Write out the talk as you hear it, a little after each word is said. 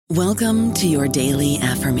Welcome to your daily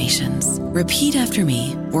affirmations. Repeat after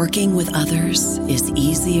me. Working with others is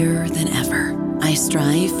easier than ever. I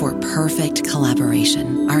strive for perfect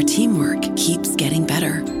collaboration. Our teamwork keeps getting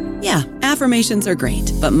better. Yeah, affirmations are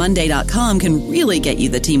great, but Monday.com can really get you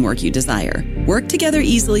the teamwork you desire. Work together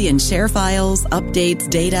easily and share files, updates,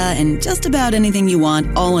 data, and just about anything you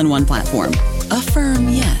want all in one platform. Affirm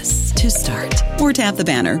yes to start, or tap the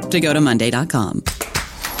banner to go to Monday.com.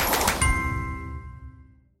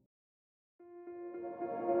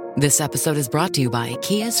 This episode is brought to you by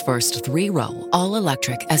Kia's first three-row,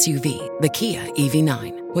 all-electric SUV, the Kia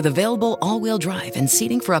EV9, with available all-wheel drive and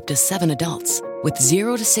seating for up to 7 adults, with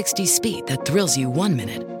 0 to 60 speed that thrills you 1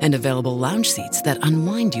 minute and available lounge seats that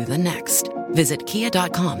unwind you the next. Visit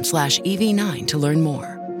kia.com/EV9 to learn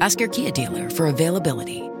more. Ask your Kia dealer for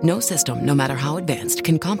availability. No system, no matter how advanced,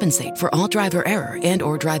 can compensate for all driver error and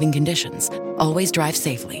or driving conditions. Always drive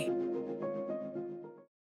safely.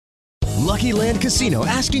 Lucky Land Casino,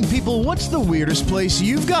 asking people, what's the weirdest place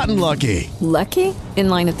you've gotten lucky? Lucky? In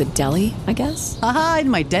line at the deli, I guess? Aha, in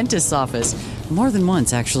my dentist's office. More than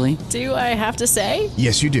once, actually. Do I have to say?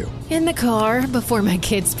 Yes, you do. In the car before my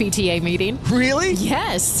kids' PTA meeting. Really?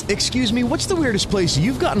 Yes. Excuse me, what's the weirdest place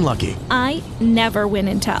you've gotten lucky? I never win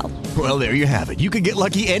and tell. Well, there you have it. You can get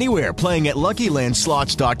lucky anywhere, playing at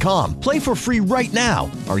LuckyLandSlots.com. Play for free right now.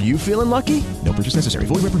 Are you feeling lucky? No purchase necessary.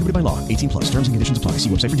 Void where prohibited by law. 18+. Terms and conditions apply. See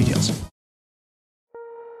website for details.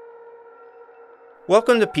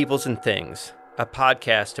 Welcome to Peoples and Things, a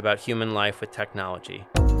podcast about human life with technology.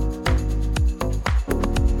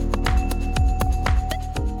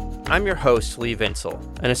 I'm your host, Lee Vinsel,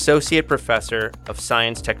 an associate professor of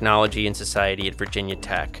science, technology, and society at Virginia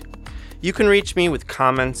Tech. You can reach me with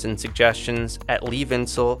comments and suggestions at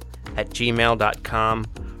leevinsel@gmail.com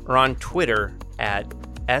or on Twitter at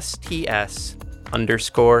sts_news.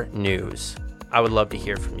 I would love to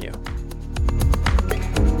hear from you.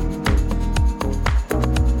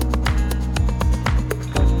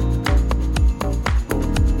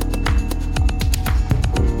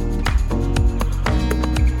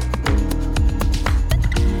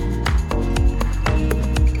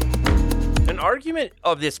 Argument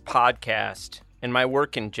of this podcast and my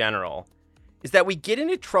work in general is that we get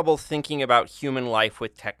into trouble thinking about human life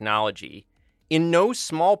with technology, in no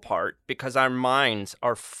small part because our minds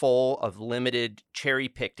are full of limited,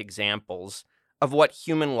 cherry-picked examples of what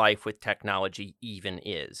human life with technology even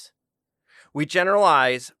is. We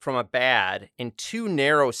generalize from a bad and too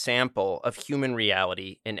narrow sample of human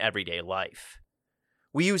reality in everyday life.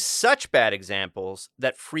 We use such bad examples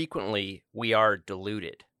that frequently we are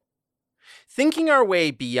deluded. Thinking our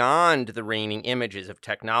way beyond the reigning images of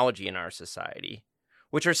technology in our society,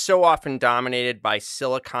 which are so often dominated by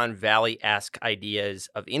Silicon Valley-esque ideas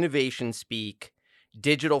of innovation speak,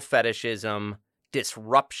 digital fetishism,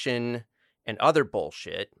 disruption, and other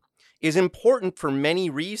bullshit, is important for many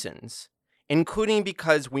reasons, including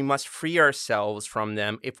because we must free ourselves from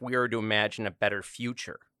them if we are to imagine a better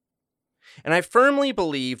future. And I firmly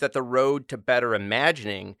believe that the road to better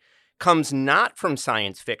imagining comes not from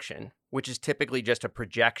science fiction, which is typically just a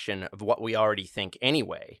projection of what we already think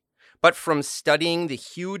anyway, but from studying the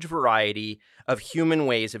huge variety of human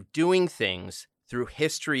ways of doing things through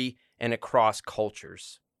history and across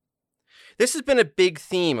cultures. This has been a big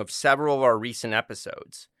theme of several of our recent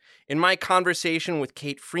episodes. In my conversation with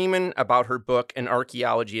Kate Freeman about her book, An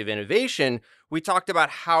Archaeology of Innovation, we talked about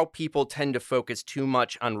how people tend to focus too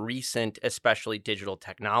much on recent, especially digital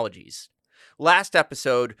technologies. Last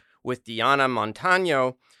episode, with Diana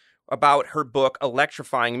Montano, about her book,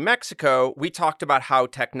 Electrifying Mexico, we talked about how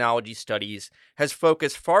technology studies has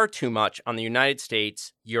focused far too much on the United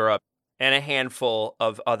States, Europe, and a handful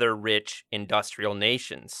of other rich industrial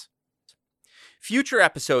nations. Future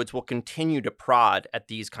episodes will continue to prod at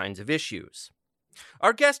these kinds of issues.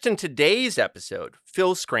 Our guest in today's episode,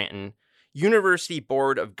 Phil Scranton, University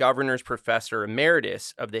Board of Governors Professor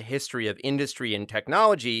Emeritus of the History of Industry and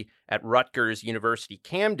Technology at Rutgers University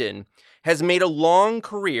Camden, has made a long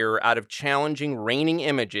career out of challenging reigning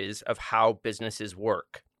images of how businesses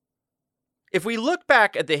work. If we look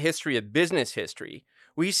back at the history of business history,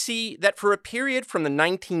 we see that for a period from the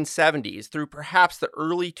 1970s through perhaps the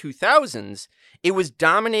early 2000s, it was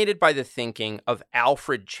dominated by the thinking of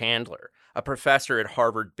Alfred Chandler, a professor at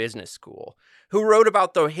Harvard Business School, who wrote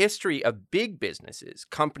about the history of big businesses,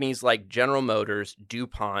 companies like General Motors,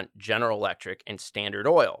 DuPont, General Electric, and Standard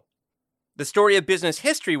Oil. The story of business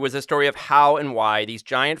history was a story of how and why these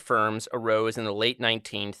giant firms arose in the late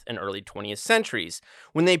 19th and early 20th centuries,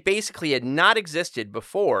 when they basically had not existed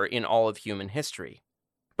before in all of human history.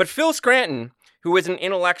 But Phil Scranton, who is an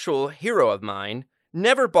intellectual hero of mine,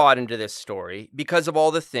 never bought into this story because of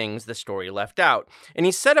all the things the story left out, and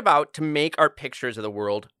he set about to make our pictures of the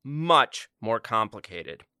world much more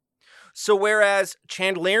complicated. So whereas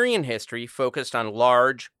Chandlerian history focused on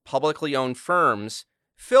large, publicly owned firms,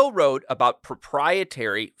 Phil wrote about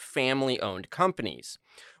proprietary, family-owned companies.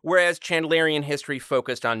 Whereas Chandlerian history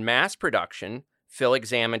focused on mass production, Phil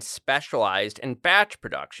examined specialized and batch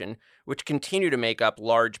production, which continue to make up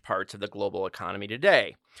large parts of the global economy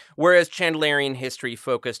today. Whereas Chandlerian history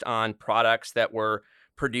focused on products that were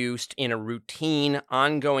produced in a routine,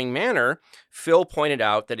 ongoing manner, Phil pointed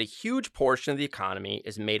out that a huge portion of the economy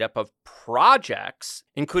is made up of projects,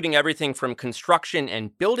 including everything from construction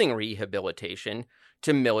and building rehabilitation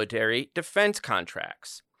to military defense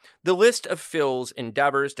contracts. The list of Phil's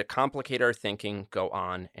endeavors to complicate our thinking go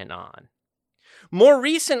on and on. More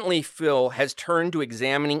recently, Phil has turned to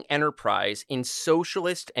examining enterprise in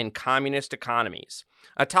socialist and communist economies,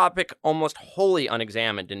 a topic almost wholly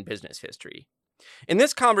unexamined in business history. In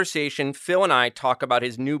this conversation, Phil and I talk about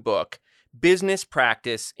his new book, Business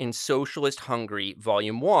Practice in Socialist Hungary,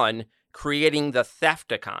 Volume 1, Creating the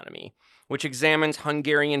Theft Economy, which examines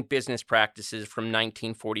Hungarian business practices from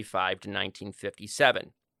 1945 to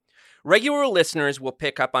 1957. Regular listeners will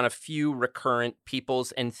pick up on a few recurrent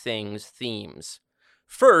peoples and things themes.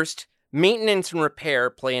 First, maintenance and repair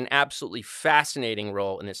play an absolutely fascinating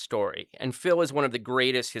role in this story, and Phil is one of the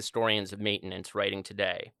greatest historians of maintenance writing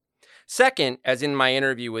today. Second, as in my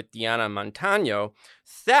interview with Diana Montano,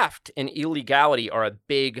 theft and illegality are a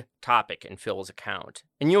big topic in Phil's account,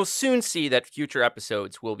 and you'll soon see that future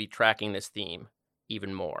episodes will be tracking this theme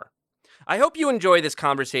even more. I hope you enjoy this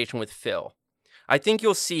conversation with Phil. I think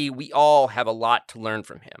you'll see we all have a lot to learn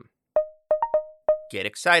from him. Get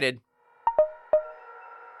excited.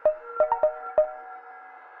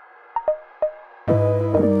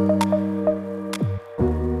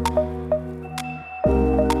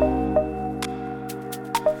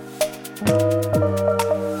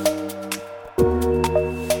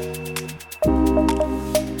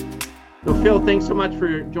 So Phil, thanks so much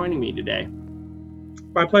for joining me today.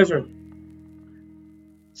 My pleasure.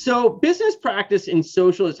 So business practice in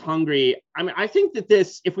socialist Hungary, I think that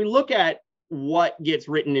this, if we look at what gets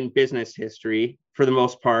written in business history for the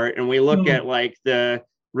most part, and we look at like the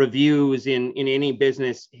reviews in any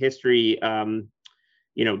business history,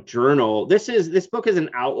 journal, this book is an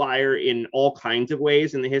outlier in all kinds of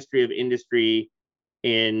ways in the history of industry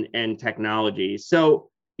and technology. So,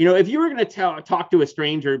 if you were going to talk to a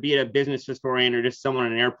stranger, be it a business historian or just someone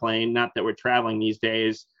on an airplane, not that we're traveling these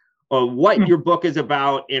days, what your book is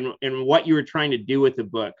about and what you were trying to do with the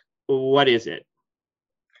book, what is it?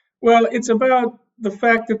 Well, it's about the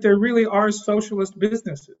fact that there really are socialist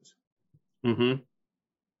businesses. Mm-hmm.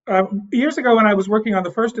 Years ago, when I was working on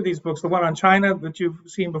the first of these books, the one on China that you've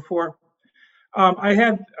seen before, I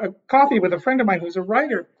had a coffee with a friend of mine who's a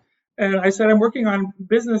writer. And I said, I'm working on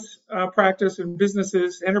business practice and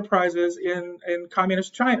businesses, enterprises in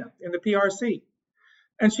communist China, in the PRC.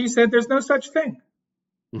 And she said, there's no such thing.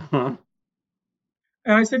 Uh-huh.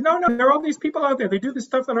 And I said, no, there are all these people out there. They do the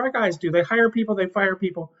stuff that our guys do. They hire people, they fire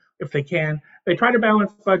people if they can. They try to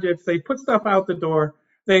balance budgets. They put stuff out the door.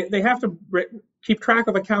 They have to keep track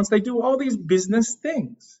of accounts. They do all these business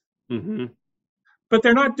things. Mm-hmm. But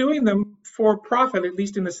they're not doing them for profit, at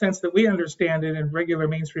least in the sense that we understand it in regular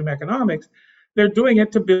mainstream economics. They're doing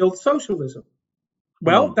it to build socialism.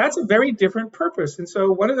 Well, that's a very different purpose. And so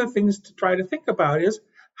one of the things to try to think about is,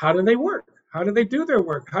 how do they work? How do they do their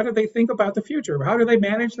work? How do they think about the future? How do they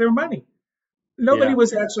manage their money? Nobody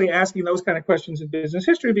was actually asking those kind of questions in business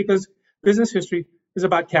history because business history is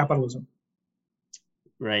about capitalism.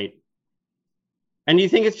 Right. And do you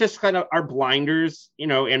think it's just kind of our blinders,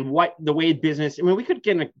 and what the way business, we could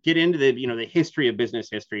get into the history of business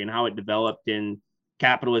history and how it developed in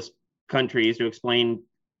capitalist countries to explain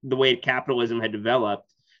the way capitalism had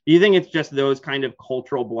developed. Do you think it's just those kind of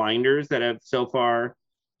cultural blinders that have so far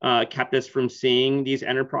kept us from seeing these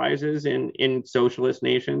enterprises in socialist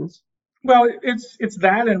nations? Well, it's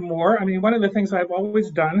that and more. One of the things I've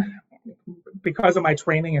always done because of my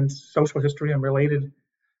training in social history and related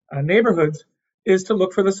neighborhoods is to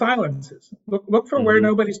look for the silences. Look for where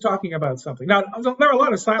nobody's talking about something. Now, there are a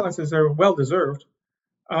lot of silences that are well-deserved.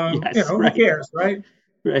 Who cares, right?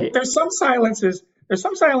 Right. There's some silences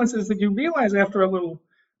that you realize after a little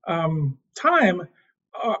time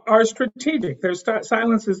are strategic. There's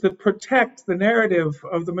silences that protect the narrative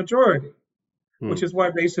of the majority, which is why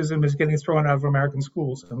racism is getting thrown out of American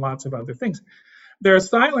schools and lots of other things. There are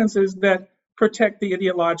silences that protect the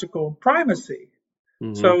ideological primacy.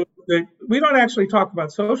 Mm-hmm. So we don't actually talk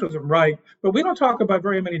about socialism, right? But we don't talk about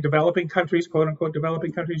very many developing countries, quote unquote,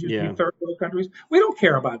 developing countries, used to be third world countries. We don't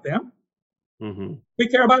care about them. Mm-hmm. We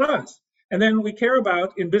care about us. And then we care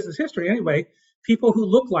about, in business history anyway, people who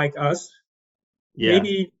look like us.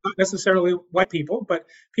 Maybe not necessarily white people, but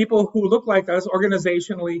people who look like us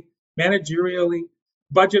organizationally, managerially,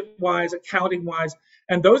 budget-wise, accounting-wise.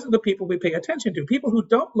 And those are the people we pay attention to. People who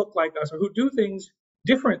don't look like us or who do things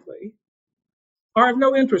differently are of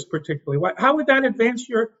no interest particularly. How would that advance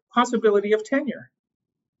your possibility of tenure?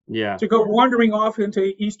 To go wandering off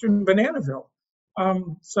into Eastern Bananaville.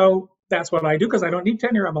 So that's what I do, because I don't need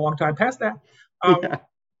tenure. I'm a long time past that.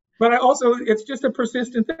 But it's just a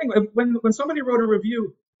persistent thing. When somebody wrote a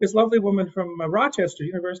review, this lovely woman from Rochester,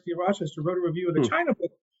 University of Rochester, wrote a review of the China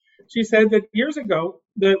book. She said that years ago,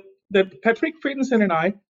 that Patrick Friedenson and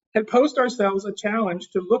I had posed ourselves a challenge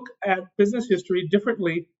to look at business history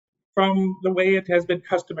differently from the way it has been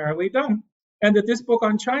customarily done. And that this book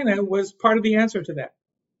on China was part of the answer to that.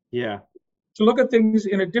 To look at things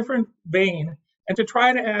in a different vein and to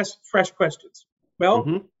try to ask fresh questions.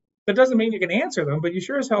 Well, that doesn't mean you can answer them, but you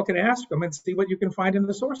sure as hell can ask them and see what you can find in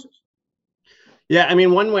the sources. Yeah, I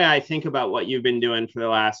mean, one way I think about what you've been doing for the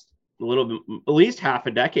last at least half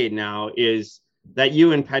a decade now, is that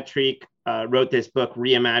you and Patrick wrote this book,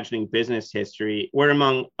 Reimagining Business History, where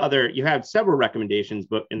among other, you had several recommendations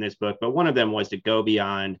in this book, but one of them was to go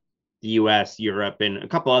beyond the US, Europe, and a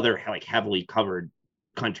couple other like heavily covered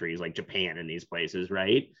countries like Japan and these places,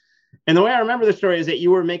 right? And the way I remember the story is that you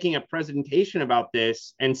were making a presentation about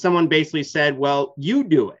this and someone basically said, well, you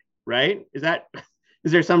do it, right? Is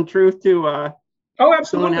there some truth to Oh,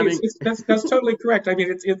 absolutely. That's totally correct. I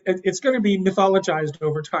mean, it's going to be mythologized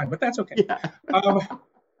over time, but that's okay.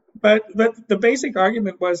 But the basic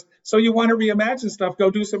argument was, so you want to reimagine stuff,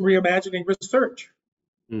 go do some reimagining research.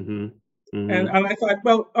 And I thought,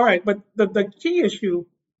 well, all right, but the key issue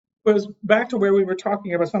was back to where we were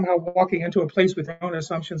talking about somehow walking into a place with your own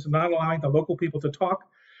assumptions and not allowing the local people to talk.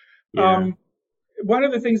 One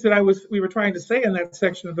of the things that we were trying to say in that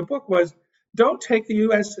section of the book was, don't take the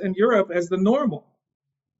US and Europe as the normal.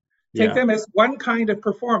 Take them as one kind of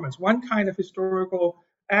performance, one kind of historical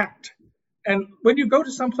act. And when you go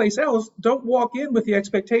to someplace else, don't walk in with the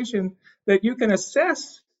expectation that you can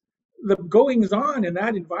assess the goings on in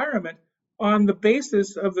that environment on the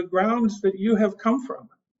basis of the grounds that you have come from.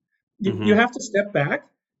 You have to step back,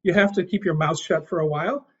 you have to keep your mouth shut for a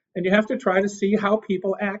while, and you have to try to see how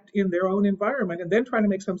people act in their own environment, and then try to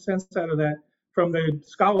make some sense out of that from the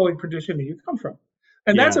scholarly tradition that you come from.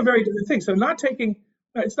 And that's a very different thing. So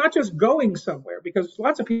it's not just going somewhere, because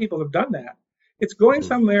lots of people have done that. It's going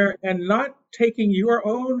somewhere and not taking your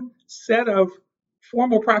own set of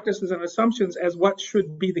formal practices and assumptions as what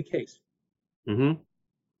should be the case.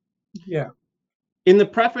 In the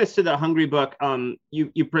preface to the Hungry book,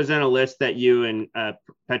 you present a list that you and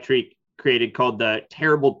Patrick created called the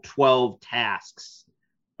Terrible 12 Tasks,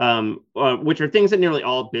 which are things that nearly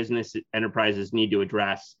all business enterprises need to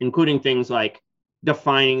address, including things like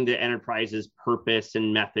defining the enterprise's purpose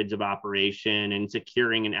and methods of operation and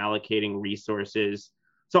securing and allocating resources.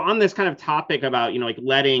 So on this kind of topic about, like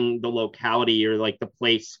letting the locality or like the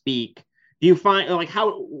place speak, do you find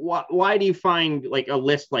why do you find like a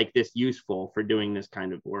list like this useful for doing this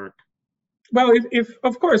kind of work? Well,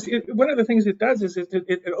 of course, one of the things it does is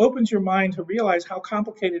it opens your mind to realize how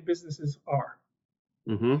complicated businesses are,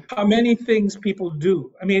 how many things people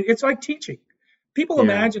do. I mean, it's like teaching. People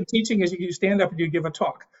imagine teaching is you stand up and you give a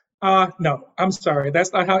talk. No, I'm sorry.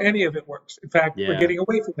 That's not how any of it works. In fact, we're getting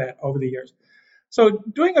away from that over the years. So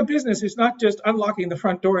doing a business is not just unlocking the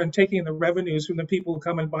front door and taking the revenues from the people who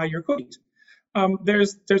come and buy your cookies.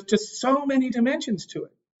 There's just so many dimensions to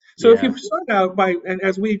it. So if you start out and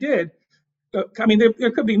as we did, I mean,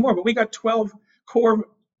 there could be more, but we got 12 core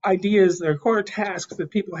ideas or core tasks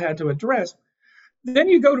that people had to address. Then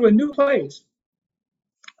you go to a new place,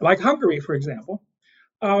 like Hungary, for example,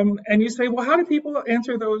 and you say, well, how do people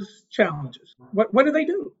answer those challenges? What do they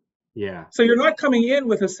do? So you're not coming in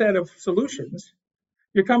with a set of solutions.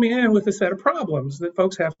 You're coming in with a set of problems that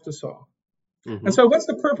folks have to solve. And so what's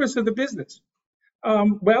the purpose of the business?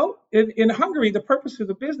 Well, in Hungary, the purpose of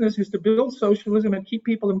the business is to build socialism and keep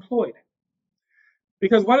people employed.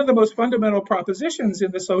 Because one of the most fundamental propositions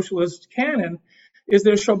in the socialist canon is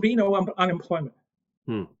there shall be no unemployment.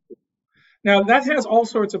 Now, that has all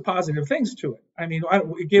sorts of positive things to it. I mean,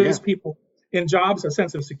 it gives people in jobs a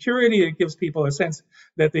sense of security. It gives people a sense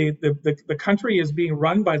that the country is being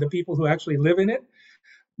run by the people who actually live in it.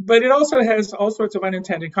 But it also has all sorts of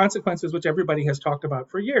unintended consequences, which everybody has talked about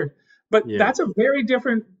for years. But that's a very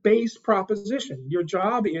different base proposition. Your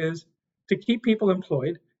job is to keep people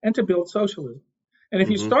employed and to build socialism. And if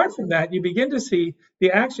you start from that, you begin to see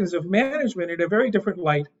the actions of management in a very different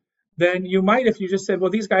light than you might if you just said, well,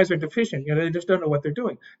 these guys are deficient. They just don't know what they're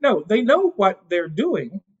doing. No, they know what they're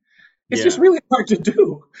doing. It's just really hard to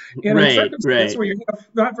do in a circumstance where you have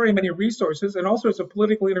not very many resources and all sorts of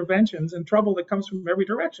political interventions and trouble that comes from every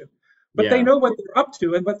direction. But they know what they're up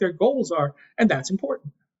to and what their goals are, and that's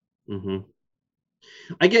important.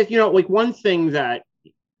 I guess, like one thing that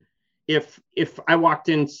if I walked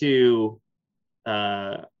into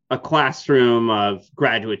a classroom of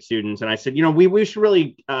graduate students and I said, we should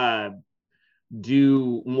really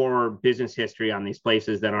do more business history on these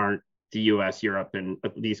places that aren't the US, Europe, and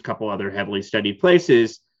these couple other heavily studied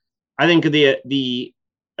places, I think the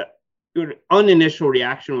uninitial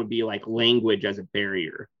reaction would be like language as a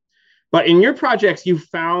barrier. But in your projects, you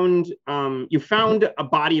found a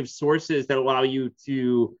body of sources that allow you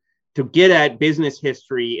to get at business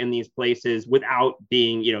history in these places without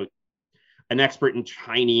being, an expert in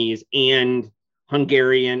Chinese and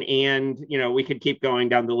Hungarian, and we could keep going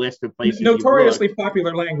down the list of places. Notoriously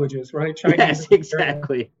popular languages, right? Chinese. Yes,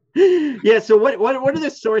 exactly. Yeah. So what are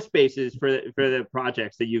the source bases for the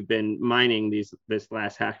projects that you've been mining this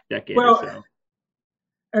last half decade or so?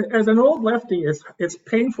 As an old lefty, it's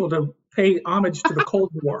painful to pay homage to the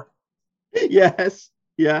Cold War. Yes.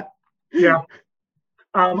 Yeah. Yeah.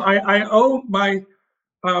 I owe my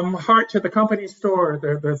heart to the company store,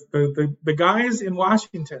 the guys in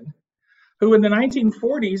Washington, who in the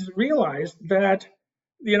 1940s realized that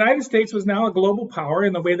the United States was now a global power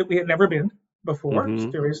in the way that we had never been before,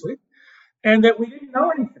 seriously, and that we didn't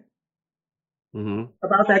know anything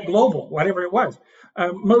about that global, whatever it was.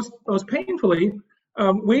 Most painfully,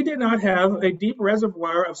 we did not have a deep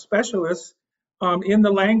reservoir of specialists in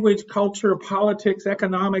the language, culture, politics,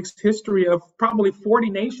 economics, history of probably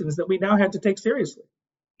 40 nations that we now had to take seriously.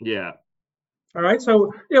 Yeah. All right.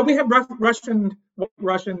 So, we had Russian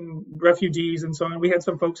refugees and so on. We had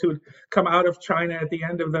some folks who had come out of China at the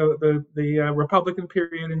end of the Republican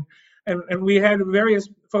period. And we had various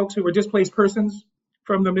folks who were displaced persons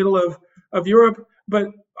from the middle of Europe. But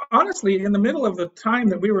honestly, in the middle of the time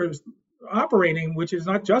that we were operating, which is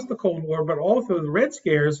not just the Cold War, but also the Red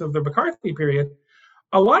Scares of the McCarthy period,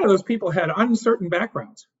 a lot of those people had uncertain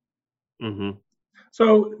backgrounds.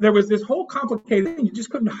 So there was this whole complicated thing. You just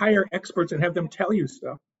couldn't hire experts and have them tell you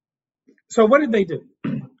stuff. So what did they do?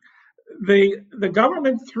 The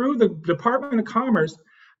government, through the Department of Commerce,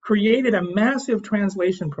 created a massive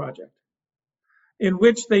translation project in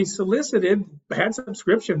which they had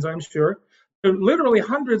subscriptions, I'm sure, literally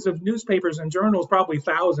hundreds of newspapers and journals, probably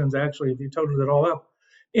thousands actually, if you totaled it all up,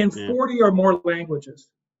 in 40 or more languages.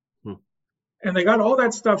 And they got all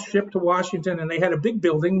that stuff shipped to Washington, and they had a big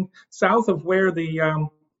building south of where the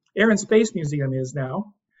Air and Space Museum is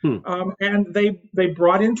now. And they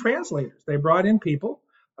brought in translators. They brought in people.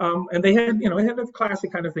 And they had, they had a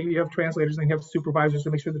classic kind of thing. You have translators and you have supervisors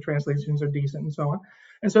to make sure the translations are decent and so on.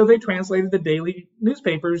 And so they translated the daily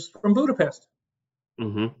newspapers from Budapest.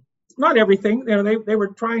 Not everything. They were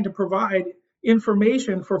trying to provide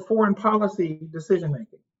information for foreign policy decision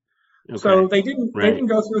making. So they didn't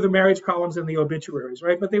go through the marriage columns and the obituaries,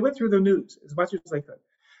 right? But they went through the news as much as they could.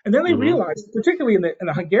 And then they realized, particularly in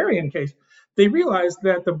the Hungarian case, they realized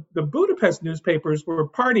that the Budapest newspapers were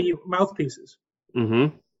party mouthpieces.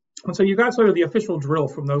 And so you got sort of the official drill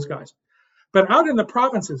from those guys. But out in the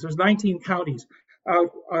provinces, there's 19 counties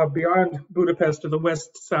out beyond Budapest to the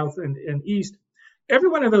west, south, and east. Every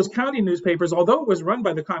one of those county newspapers, although it was run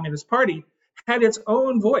by the Communist Party, had its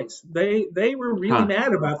own voice. They were really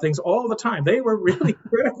mad about things all the time. They were really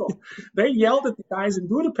critical. They yelled at the guys in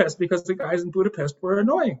Budapest because the guys in Budapest were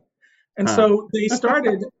annoying. And so they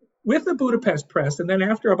started with the Budapest Press. And then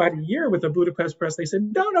after about a year with the Budapest Press, they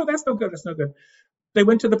said, no, that's no good. That's no good. They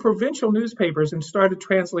went to the provincial newspapers and started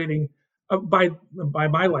translating by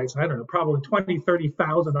my lights, I don't know, probably 20,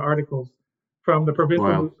 30,000 articles from the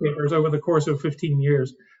provincial newspapers over the course of 15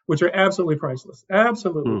 years, which are absolutely priceless,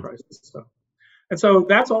 priceless stuff. And so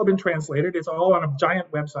that's all been translated. It's all on a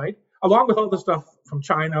giant website, along with all the stuff from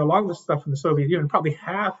China, along with the stuff from the Soviet Union. Probably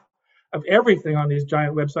half of everything on these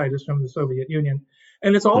giant websites is from the Soviet Union.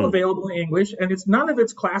 And it's all available in English, and none of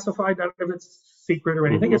it's classified, none of it's secret or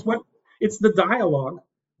anything. It's the dialogue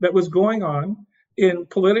that was going on in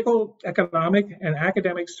political, economic, and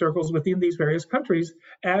academic circles within these various countries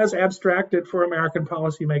as abstracted for American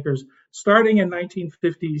policymakers, starting in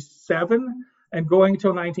 1957 and going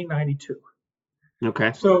until 1992.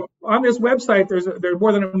 Okay. So on this website, there are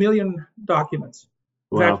more than 1 million documents.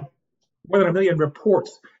 Wow. More than 1 million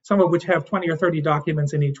reports, some of which have 20 or 30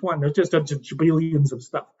 documents in each one. There's just billions of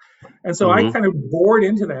stuff. And so I kind of bored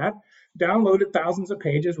into that. downloaded thousands of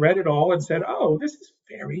pages, read it all, and said, oh, this is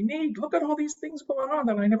very neat. Look at all these things going on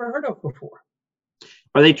that I never heard of before.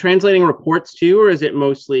 Are they translating reports too, or is it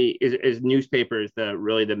mostly is newspapers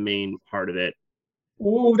really the main part of it?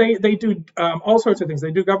 Oh, they do all sorts of things.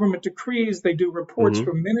 They do government decrees. They do reports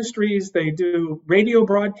from ministries. They do radio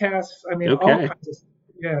broadcasts. I mean, all kinds of stuff.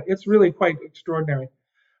 Yeah, it's really quite extraordinary.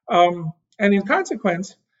 And in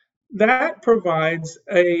consequence, that provides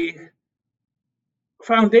a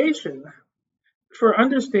foundation for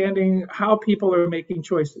understanding how people are making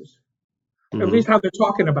choices, at least how they're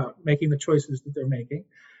talking about making the choices that they're making,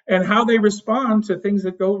 and how they respond to things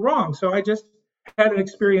that go wrong. So I just had an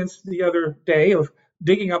experience the other day of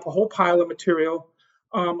digging up a whole pile of material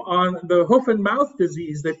on the hoof and mouth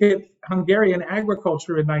disease that hit Hungarian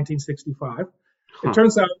agriculture in 1965. It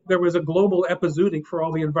turns out there was a global epizootic for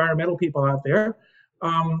all the environmental people out there.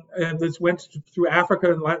 And this went through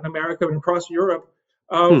Africa and Latin America and across Europe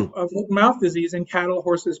of hoof and mouth disease in cattle,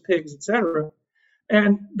 horses, pigs, etc.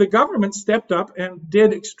 And the government stepped up and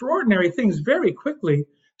did extraordinary things very quickly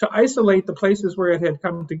to isolate the places where it had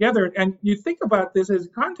come together. And you think about this as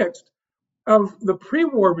context of the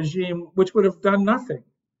pre-war regime, which would have done nothing.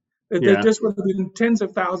 They just would have been tens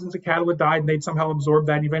of thousands of cattle had died, and they'd somehow absorb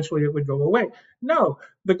that, and eventually it would go away. No,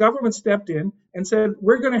 the government stepped in and said,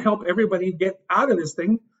 we're going to help everybody get out of this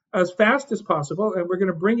thing as fast as possible, and we're going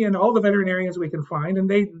to bring in all the veterinarians we can find. And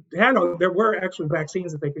there were actually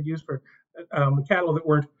vaccines that they could use for the cattle that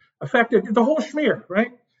weren't affected. The whole schmear,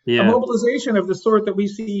 right? A mobilization of the sort that we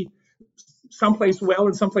see someplace well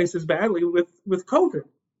and some places badly with COVID.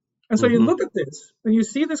 And so you look at this, and you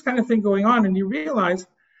see this kind of thing going on, and you realize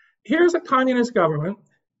here's a communist government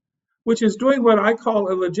which is doing what I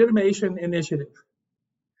call a legitimation initiative.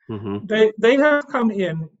 They have come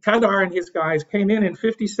in, Kadar and his guys came in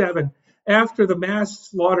 1957 after the mass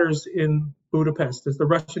slaughters in Budapest as the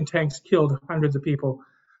Russian tanks killed hundreds of people,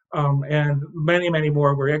 and many, many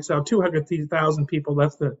more were exiled. 200,000 people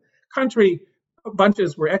left the country,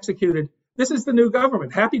 bunches were executed. This is the new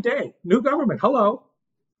government. Happy day, new government, hello.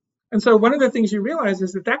 And so one of the things you realize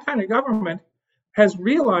is that kind of government has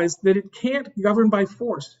realized that it can't govern by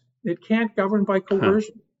force. It can't govern by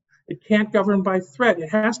coercion. It can't govern by threat. It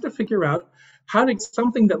has to figure out how to get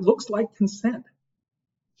something that looks like consent,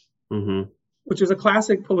 which is a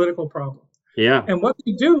classic political problem. And what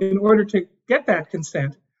they do in order to get that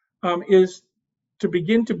consent is to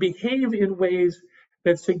begin to behave in ways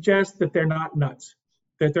that suggest that they're not nuts,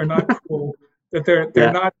 that they're not cruel, that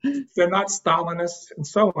they're not Stalinists and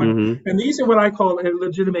so on. And these are what I call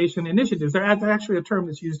legitimation initiatives. They're actually a term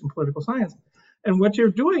that's used in political science. And what you're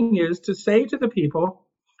doing is to say to the people,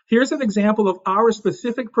 here's an example of our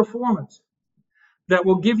specific performance that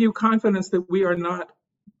will give you confidence that we are not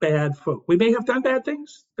bad folk. We may have done bad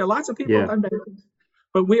things. There are lots of people who have done bad things.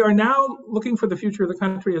 But we are now looking for the future of the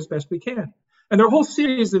country as best we can. And there are a whole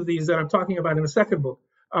series of these that I'm talking about in the second book.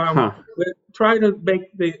 That try to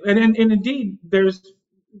make and indeed there's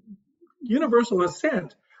universal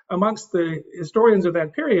assent amongst the historians of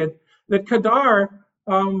that period that Kadar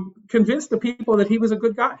convinced the people that he was a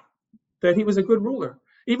good guy, that he was a good ruler,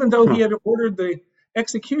 even though he had ordered the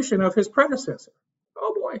execution of his predecessor.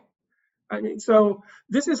 Oh boy. I mean, so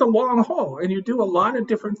this is a long haul, and you do a lot of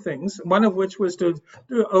different things, one of which was to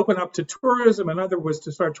open up to tourism, another was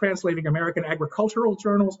to start translating American agricultural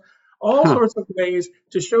journals, all sorts of ways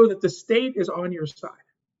to show that the state is on your side.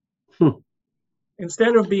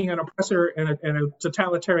 Instead of being an oppressor and a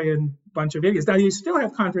totalitarian bunch of idiots. Now, you still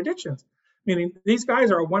have contradictions, meaning these guys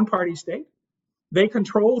are a one-party state. They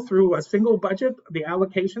control through a single budget the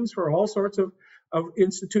allocations for all sorts of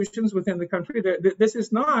institutions within the country. This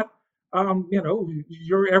is not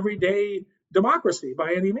your everyday democracy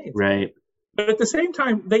by any means. Right. But at the same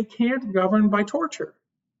time, they can't govern by torture.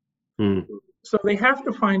 So they have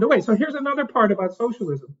to find a way. So here's another part about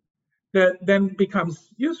socialism that then becomes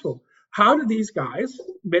useful. How do these guys,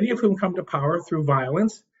 many of whom come to power through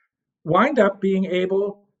violence, wind up being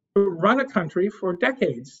able to run a country for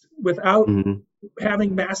decades without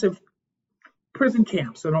having massive prison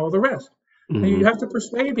camps and all the rest? And you have to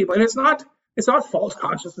persuade people. And it's not false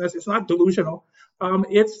consciousness. It's not delusional.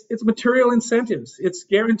 It's material incentives. It's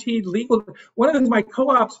guaranteed legal. One of the things my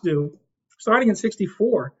co-ops do, starting in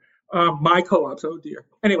 '64, my co-ops, oh dear.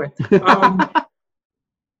 Anyway,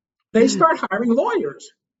 they start hiring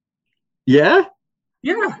lawyers. Yeah?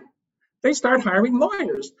 Yeah. They start hiring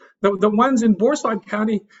lawyers. The ones in Borsod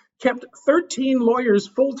County kept 13 lawyers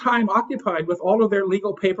full-time occupied with all of their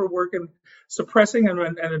legal paperwork and suppressing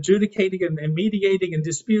and adjudicating and mediating and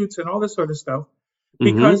disputes and all this sort of stuff.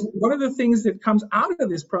 Because one of the things that comes out of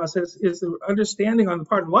this process is the understanding on the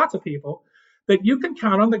part of lots of people that you can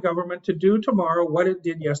count on the government to do tomorrow what it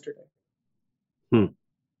did yesterday.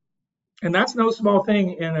 And that's no small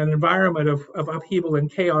thing in an environment of upheaval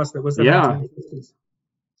and chaos that was the 1950s.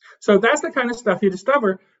 So that's the kind of stuff you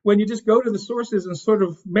discover when you just go to the sources and sort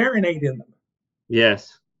of marinate in them.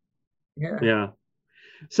 Yes. Yeah.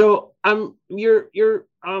 So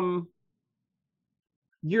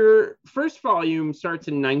your first volume starts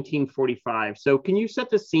in 1945. So can you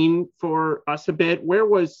set the scene for us a bit? Where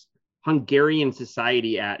was Hungarian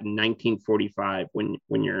society at in 1945 when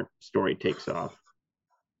your story takes off?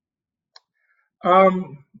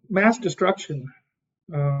 Mass destruction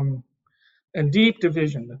and deep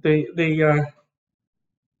division. The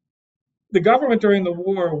government during the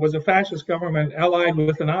war was a fascist government allied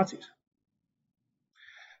with the Nazis.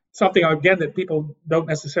 Something, again, that people don't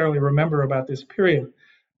necessarily remember about this period.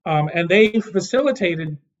 And they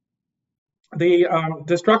facilitated the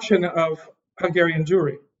destruction of Hungarian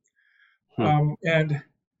Jewry. And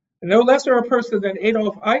no lesser a person than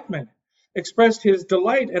Adolf Eichmann expressed his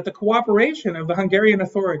delight at the cooperation of the Hungarian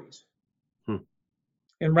authorities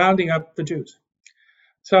in rounding up the Jews.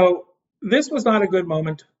 So this was not a good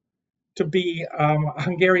moment to be a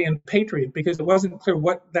Hungarian patriot, because it wasn't clear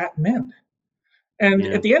what that meant. And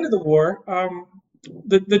at the end of the war,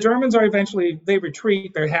 the Germans are they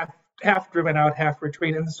retreat. They're half driven out, half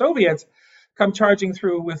retreat. And the Soviets come charging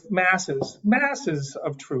through with masses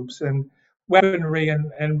of troops and weaponry,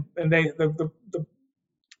 and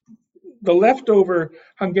the leftover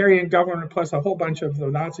Hungarian government plus a whole bunch of the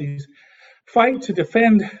Nazis fight to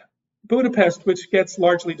defend Budapest, which gets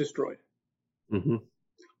largely destroyed.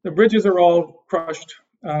 The bridges are all crushed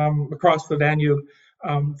across the Danube.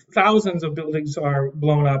 Thousands of buildings are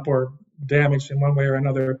blown up or damaged in one way or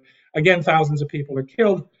another. Again, thousands of people are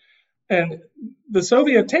killed. And the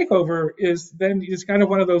Soviet takeover is kind of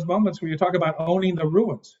one of those moments where you talk about owning the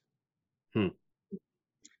ruins.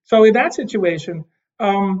 So in that situation,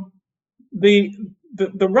 the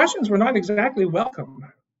Russians were not exactly welcome.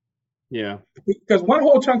 Yeah. Because one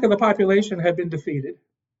whole chunk of the population had been defeated.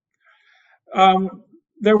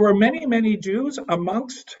 There were many, many Jews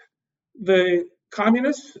amongst the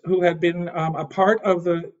communists who had been a part of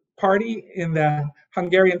the party in the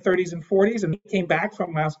Hungarian 30s and 40s, and came back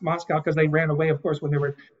from Moscow because they ran away, of course, when they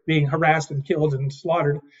were being harassed and killed and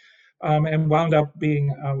slaughtered, and wound up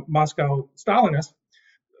being Moscow Stalinists.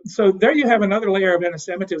 So there you have another layer of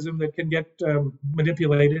anti-Semitism that can get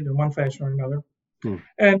manipulated in one fashion or another.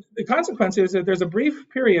 And the consequence is that there's a brief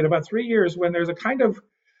period, about 3 years, when there's a kind of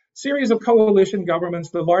series of coalition governments,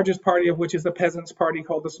 the largest party of which is the Peasants' Party,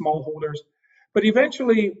 called the Smallholders. But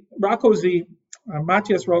eventually,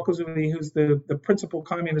 Matthias Rákosi, who's the principal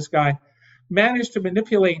communist guy, managed to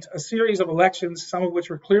manipulate a series of elections, some of which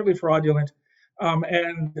were clearly fraudulent,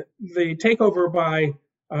 and the takeover by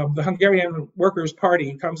the Hungarian Workers'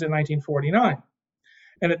 Party comes in 1949.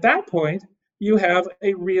 And at that point, you have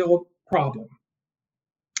a real problem,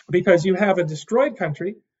 because you have a destroyed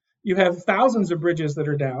country, you have thousands of bridges that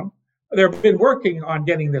are down. They've been working on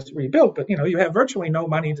getting this rebuilt, but you have virtually no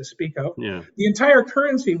money to speak of. The entire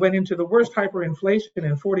currency went into the worst hyperinflation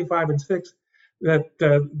in 45 and 6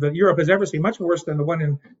 that Europe has ever seen, much worse than the one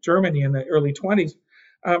in Germany in the early 20s.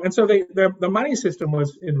 And so the money system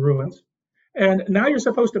was in ruins. And now you're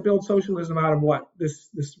supposed to build socialism out of what? This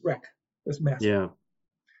wreck, this mess.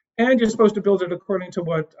 And you're supposed to build it according to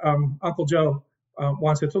what Uncle Joe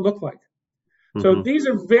wants it to look like. So these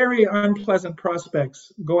are very unpleasant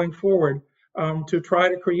prospects going forward to try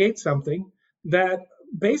to create something that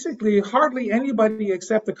basically hardly anybody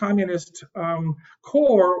except the communist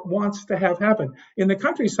core wants to have happen. In the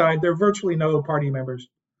countryside, there are virtually no party members.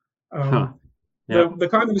 The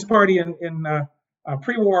Communist Party in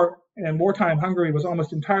pre-war and wartime Hungary was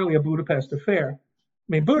almost entirely a Budapest affair. I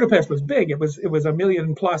mean, Budapest was big. It was 1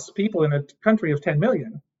 million plus people in a country of 10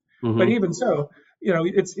 million. But even so,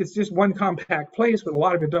 it's just one compact place with a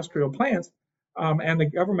lot of industrial plants and the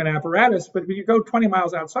government apparatus. But when you go 20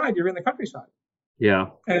 miles outside, you're in the countryside.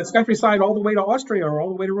 And it's countryside all the way to Austria or all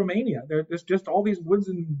the way to Romania. There's just all these woods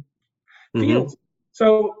and fields.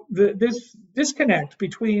 So this disconnect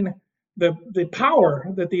between the power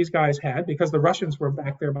that these guys had, because the Russians were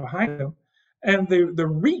back there behind them, and the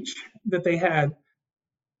reach that they had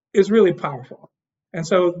is really powerful. And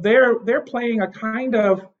so they're playing a kind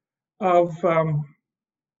of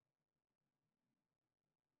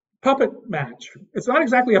puppet match. It's not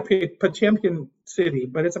exactly a Potemkin city,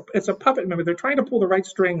 but it's a puppet. Remember, they're trying to pull the right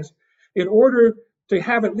strings in order to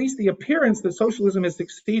have at least the appearance that socialism is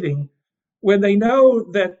succeeding, when they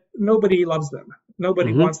know that nobody loves them,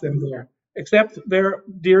 nobody wants them there, except their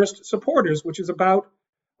dearest supporters, which is about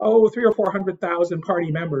 300,000 or 400,000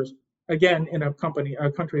 party members again, in a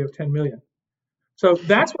country of 10 million. So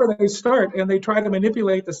that's where they start, and they try to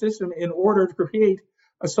manipulate the system in order to create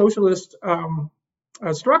a socialist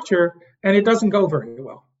structure, and it doesn't go very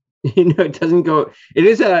well. It doesn't go. It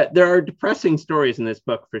is there are depressing stories in this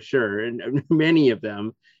book for sure, and many of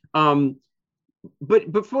them.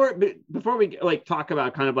 But before we like talk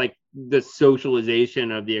about kind of like the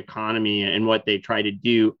socialization of the economy and what they try to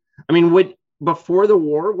do, I mean, before the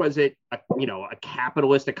war, was it a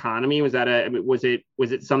capitalist economy? Was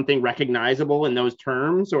it something recognizable in those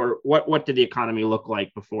terms, or what did the economy look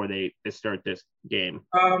like before they start this game?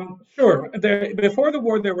 Sure. Before the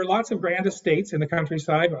war, there were lots of grand estates in the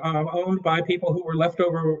countryside, owned by people who were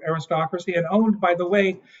leftover aristocracy, and owned, by the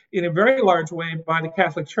way, in a very large way by the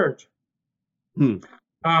Catholic Church.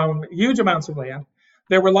 Huge amounts of land.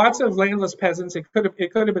 There were lots of landless peasants. It could have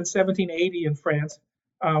been 1780 in France.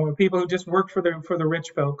 People who just worked for the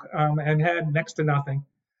rich folk and had next to nothing.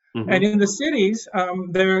 And in the cities,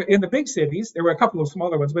 in the big cities, there were a couple of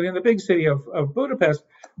smaller ones, but in the big city of Budapest,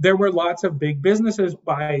 there were lots of big businesses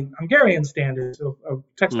by Hungarian standards of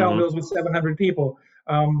textile mills with 700 people.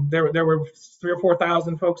 There were 3,000 or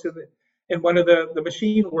 4,000 folks in one of the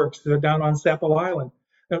machine works down on Sepal Island.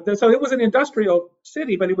 So it was an industrial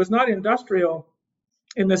city, but it was not industrial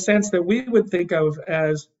in the sense that we would think of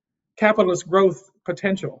as capitalist growth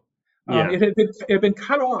potential. It had been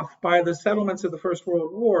cut off by the settlements of the First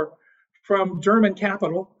World War from German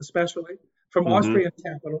capital, especially from Austrian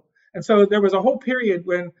capital. And so there was a whole period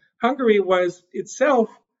when Hungary was itself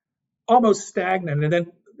almost stagnant. And then,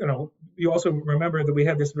 you also remember that we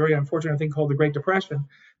had this very unfortunate thing called the Great Depression.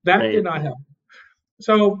 That did not help.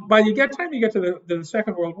 So by the time you get to the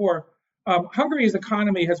Second World War, Hungary's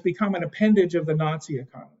economy has become an appendage of the Nazi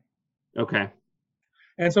economy. Okay.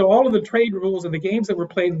 And so all of the trade rules and the games that were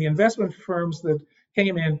played in the investment firms that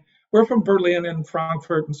came in were from Berlin and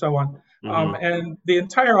Frankfurt and so on. And the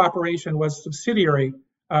entire operation was subsidiary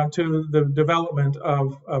to the development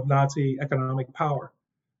of Nazi economic power.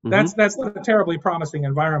 That's not a terribly promising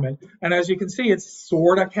environment. And as you can see, it's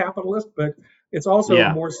sort of capitalist, but it's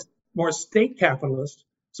also more state capitalist.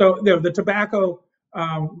 So the tobacco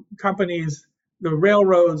companies, the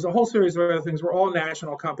railroads, a whole series of other things were all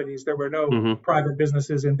national companies. There were no private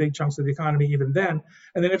businesses in big chunks of the economy even then.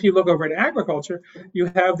 And then if you look over at agriculture, you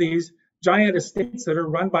have these giant estates that are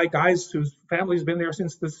run by guys whose family's been there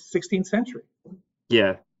since the 16th century.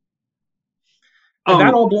 Yeah. And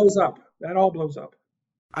that all blows up.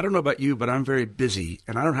 I don't know about you, but I'm very busy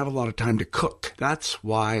and I don't have a lot of time to cook. That's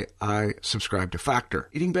why I subscribe to Factor.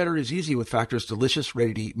 Eating better is easy with Factor's delicious,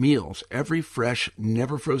 ready-to-eat meals. Every fresh,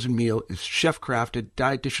 never frozen meal is chef-crafted,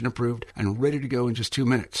 dietitian approved, and ready to go in just 2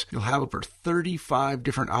 minutes. You'll have over 35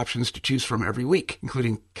 different options to choose from every week,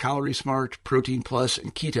 including Calorie Smart, Protein Plus,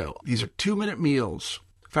 and Keto. These are 2-minute meals.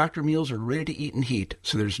 Factor meals are ready to eat and heat,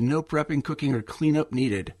 so there's no prepping, cooking, or cleanup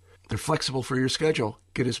needed. They're flexible for your schedule.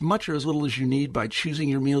 Get as much or as little as you need by choosing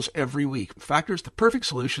your meals every week. Factor's the perfect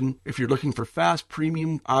solution if you're looking for fast,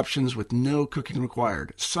 premium options with no cooking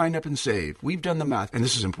required. Sign up and save. We've done the math, and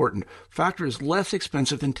this is important. Factor is less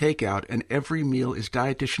expensive than takeout, and every meal is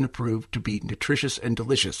dietitian approved to be nutritious and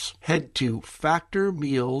delicious. Head to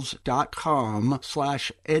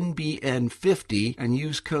factormeals.com/NBN50 and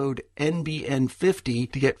use code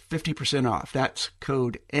NBN50 to get 50% off. That's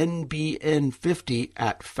code NBN50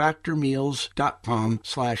 at factormeals.com/NBN50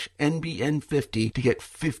 to get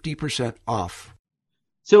 50% off.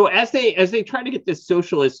 So as they try to get this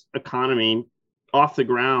socialist economy off the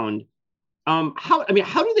ground, how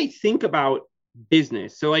do they think about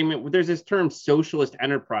business? So there's this term socialist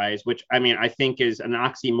enterprise, which I think is an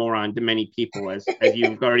oxymoron to many people, as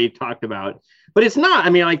you've already talked about. But it's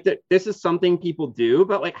not. This is something people do,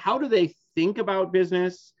 but how do they think about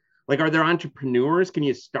business? Are there entrepreneurs? Can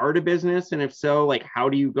you start a business? And if so, how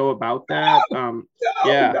do you go about that? No,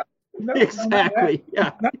 exactly.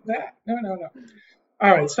 Not that. No.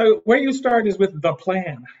 All right. So where you start is with the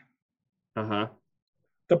plan. The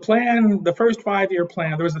plan, the first 5-year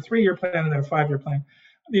plan, there was a 3-year plan and then a 5-year plan.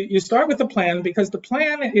 You start with the plan because the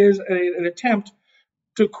plan is an attempt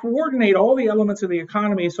to coordinate all the elements of the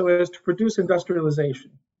economy so as to produce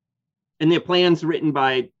industrialization. And the plan's written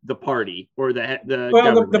by the party or the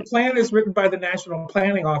government? The plan is written by the National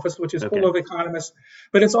Planning Office, which is full of economists,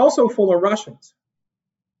 but it's also full of Russians.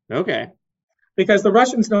 Okay. Because the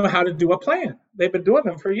Russians know how to do a plan. They've been doing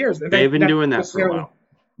them for years. They've been doing that for a while.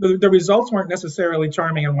 The results weren't necessarily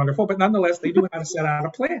charming and wonderful, but nonetheless, they do how to set out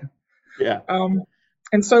a plan. Yeah.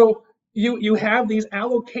 And so you have these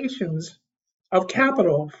allocations of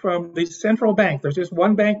capital from the central bank. There's just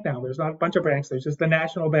one bank now. There's not a bunch of banks. There's just the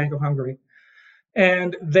National Bank of Hungary.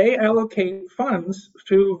 and they allocate funds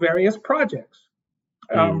to various projects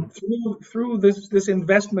through this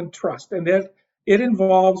investment trust, and that it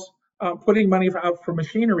involves putting money out for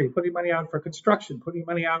machinery, putting money out for construction, putting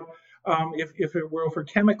money out if it were for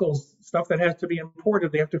chemicals, stuff that has to be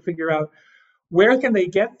imported. They have to figure out where can they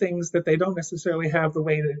get things that they don't necessarily have a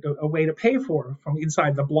way to pay for from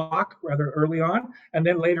inside the bloc rather early on, and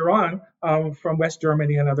then later on from West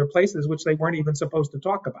Germany and other places, which they weren't even supposed to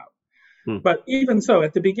talk about. But even so,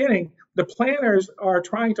 at the beginning, the planners are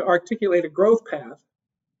trying to articulate a growth path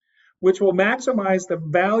which will maximize the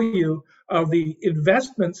value of the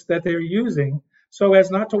investments that they're using so as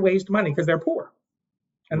not to waste money, because they're poor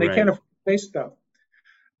and they can't afford to waste stuff.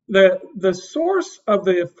 The source of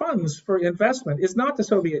the funds for investment is not the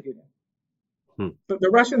Soviet Union. The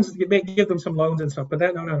Russians may give them some loans and stuff, but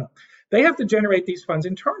no. They have to generate these funds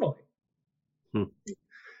internally. And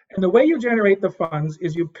the way you generate the funds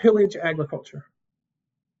is you pillage agriculture.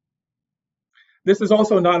 This is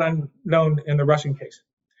also not unknown in the Russian case.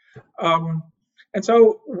 And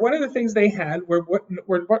so one of the things they had were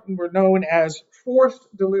what were known as forced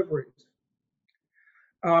deliveries.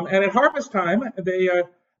 And at harvest time,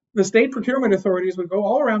 the state procurement authorities would go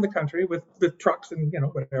all around the country with the trucks and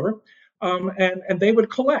whatever, and they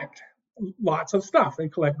would collect lots of stuff.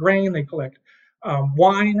 They'd collect grain, they'd collect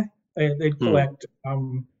wine, they'd collect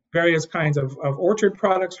various kinds of orchard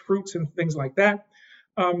products, fruits and things like that.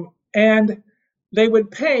 And they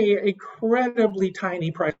would pay incredibly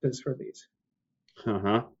tiny prices for these.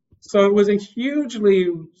 So it was a hugely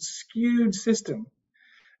skewed system.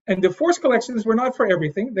 And the forced collections were not for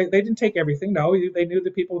everything. They didn't take everything. No, they knew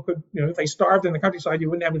that people could, if they starved in the countryside, you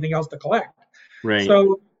wouldn't have anything else to collect. Right.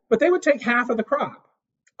 So, but they would take half of the crop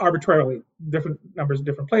arbitrarily, different numbers in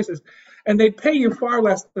different places, and they'd pay you far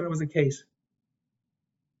less than it was the case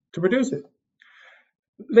to produce it.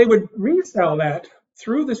 They would resell that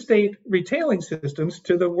through the state retailing systems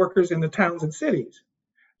to the workers in the towns and cities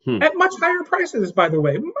at much higher prices, by the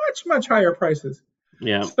way, much higher prices.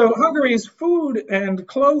 Yeah. So Hungary's food and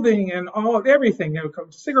clothing and everything,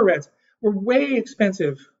 cigarettes, were way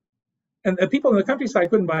expensive. And the people in the countryside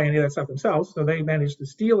couldn't buy any of that stuff themselves, so they managed to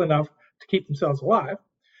steal enough to keep themselves alive.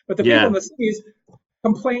 But the people in the cities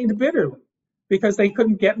complained bitterly because they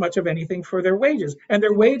couldn't get much of anything for their wages. And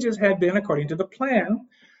their wages had been, according to the plan,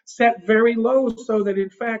 set very low, so that in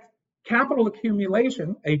fact, capital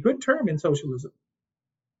accumulation, a good term in socialism,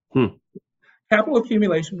 capital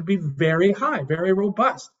accumulation would be very high, very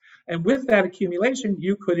robust. And with that accumulation,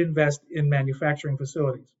 you could invest in manufacturing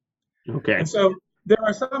facilities. Okay. And so there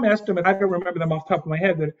are some estimates, I don't remember them off the top of my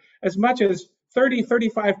head, that as much as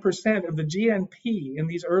 35% of the GNP in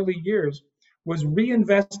these early years was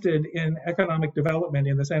reinvested in economic development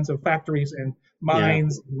in the sense of factories and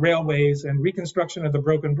mines, railways, and reconstruction of the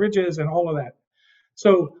broken bridges and all of that.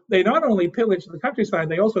 So they not only pillaged the countryside,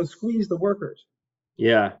 they also squeezed the workers.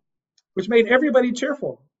 Yeah. Which made everybody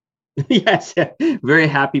cheerful. Yes, very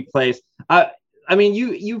happy place. I mean,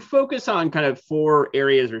 you focus on kind of 4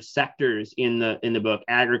 areas or sectors in the book: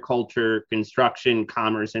 agriculture, construction,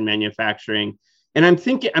 commerce, and manufacturing. And I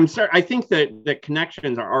think that the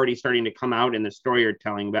connections are already starting to come out in the story you're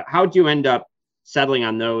telling. But how do you end up settling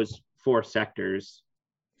on those 4 sectors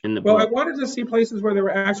in the book? Well, I wanted to see places where there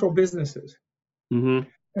were actual businesses.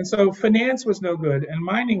 And so finance was no good and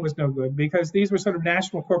mining was no good because these were sort of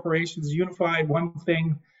national corporations, unified, one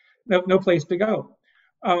thing, no place to go.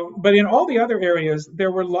 But in all the other areas, there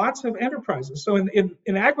were lots of enterprises. So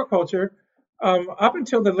in agriculture, up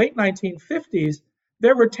until the late 1950s,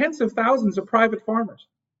 there were tens of thousands of private farmers.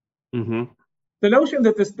 The notion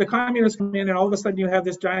that the communists come in and all of a sudden you have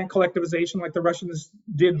this giant collectivization like the Russians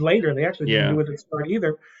did later, they actually didn't do it at the start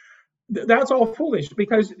either. That's all foolish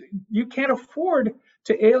because you can't afford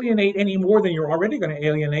to alienate any more than you're already going to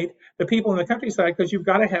alienate the people in the countryside because you've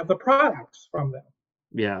got to have the products from them.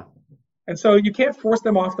 Yeah. And so you can't force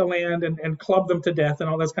them off the land and club them to death and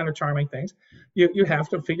all those kind of charming things. You have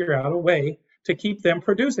to figure out a way to keep them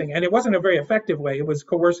producing. And it wasn't a very effective way. It was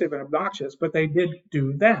coercive and obnoxious, but they did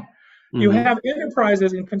do that. You have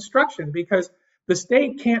enterprises in construction because the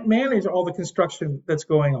state can't manage all the construction that's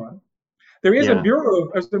going on. There is a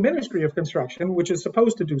bureau, the Ministry of Construction, which is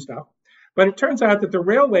supposed to do stuff. But it turns out that the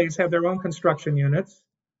railways have their own construction units,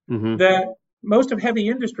 that most of heavy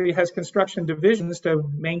industry has construction divisions to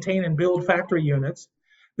maintain and build factory units,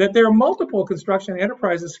 that there are multiple construction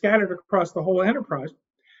enterprises scattered across the whole enterprise.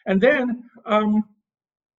 And then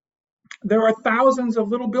there are thousands of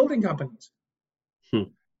little building companies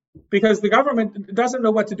because the government doesn't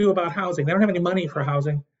know what to do about housing. They don't have any money for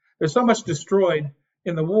housing. There's so much destroyed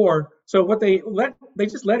in the war. So what they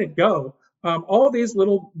just let it go. all these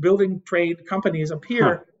little building trade companies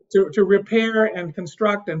appear to repair and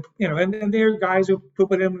construct, and and they're guys who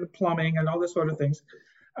put in the plumbing and all this sort of things,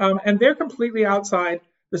 and they're completely outside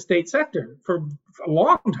the state sector for a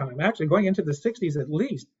long time, actually going into the 60s at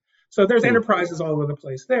least. So there's enterprises all over the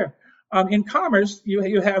place there. In commerce,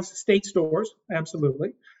 you have state stores,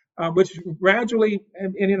 absolutely, which gradually,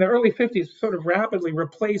 in the early 50s, sort of rapidly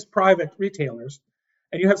replaced private retailers.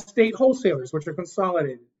 And you have state wholesalers, which are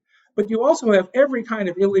consolidated. But you also have every kind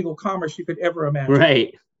of illegal commerce you could ever imagine.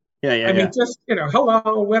 Right. Yeah. I mean, just,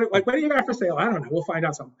 hello, what do you got for sale? I don't know. We'll find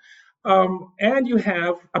out something. And you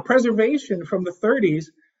have a preservation from the 30s,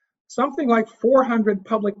 something like 400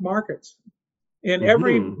 public markets in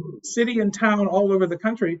every city and town all over the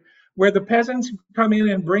country, where the peasants come in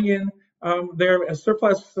and bring in their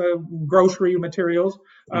surplus grocery materials,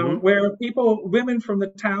 where women from the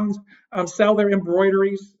towns sell their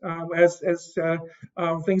embroideries as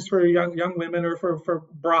things for young women or for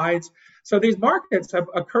brides. So these markets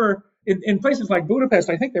occur in places like Budapest.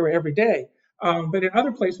 I think they were every day, but in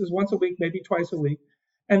other places once a week, maybe twice a week,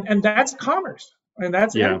 and that's commerce and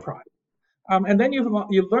that's enterprise. And then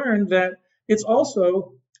you learn that it's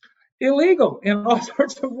also illegal in all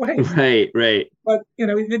sorts of ways. Right. But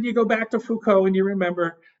then you go back to Foucault and you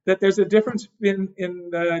remember that there's a difference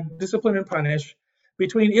in discipline and punish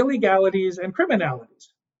between illegalities and criminalities.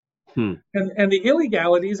 And the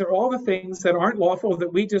illegalities are all the things that aren't lawful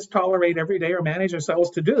that we just tolerate every day or manage ourselves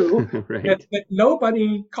to do that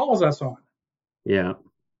nobody calls us on. Yeah.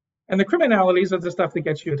 And the criminalities are the stuff that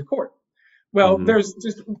gets you into court. Well, there's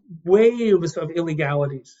just waves of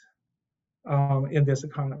illegalities in this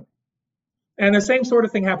economy. And the same sort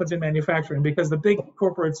of thing happens in manufacturing, because the big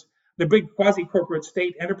corporates, the big quasi-corporate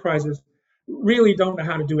state enterprises really don't know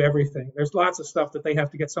how to do everything. There's lots of stuff that they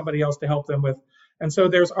have to get somebody else to help them with. And so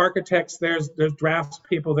there's architects, there's drafts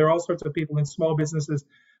people, there are all sorts of people in small businesses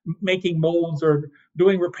making molds or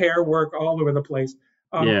doing repair work all over the place.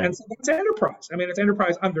 And so it's enterprise. I mean, it's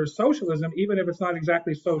enterprise under socialism, even if it's not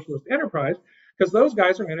exactly socialist enterprise, because those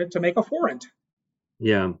guys are in it to make a forint.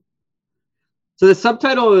 Yeah. So the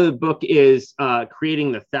subtitle of the book is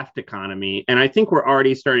Creating the Theft Economy. And I think we're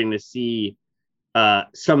already starting to see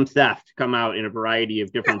some theft come out in a variety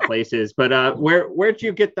of different places. But where'd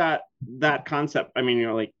you get that concept? I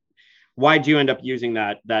mean, why'd you end up using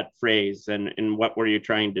that phrase, and what were you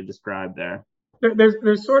trying to describe there?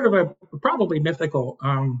 There's sort of a probably mythical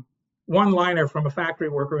one-liner from a factory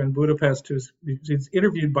worker in Budapest who's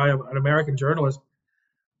interviewed by an American journalist,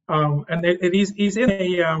 and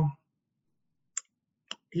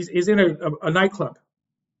he's in a nightclub,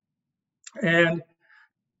 and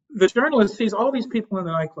the journalist sees all these people in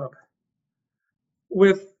the nightclub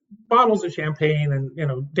with bottles of champagne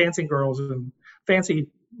and dancing girls and fancy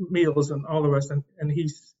meals and all the rest, and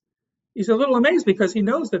he's a little amazed because he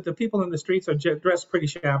knows that the people in the streets are dressed pretty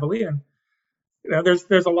shabbily, and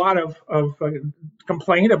there's a lot of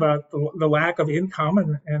complaint about the lack of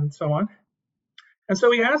income and so on. And so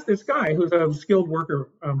he asked this guy who's a skilled worker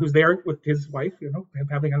who's there with his wife,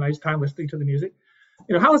 having a nice time listening to the music,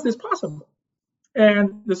 how is this possible?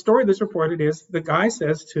 And the story that's reported is the guy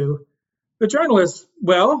says to the journalist,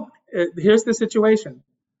 well, here's the situation.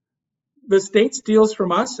 The state steals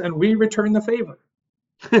from us and we return the favor.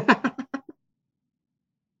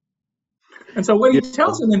 And so what he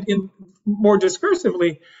tells him in more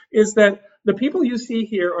discursively is that the people you see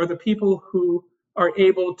here are the people who are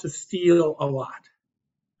able to steal a lot.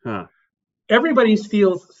 Everybody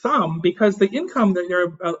steals some because the income that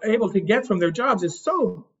they're able to get from their jobs is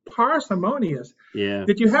so parsimonious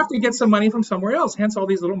that you have to get some money from somewhere else. Hence all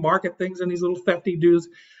these little market things and these little thefty dues.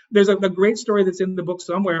 There's a great story that's in the book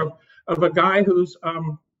somewhere of a guy whose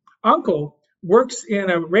uncle works in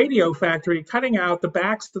a radio factory cutting out the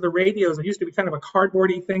backs of the radios. It used to be kind of a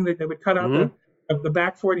cardboardy thing that they would cut out the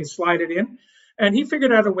back for it and slide it in. And he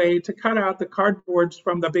figured out a way to cut out the cardboards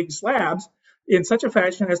from the big slabs in such a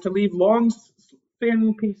fashion as to leave long,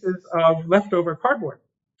 thin pieces of leftover cardboard.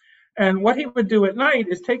 And what he would do at night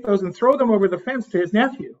is take those and throw them over the fence to his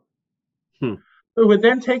nephew, who would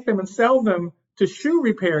then take them and sell them to shoe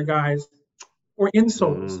repair guys for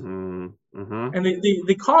insoles. And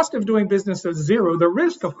the cost of doing business is zero. The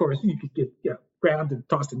risk, of course, you could get grabbed and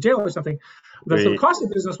tossed in jail or something. The cost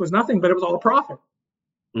of business was nothing, but it was all a profit.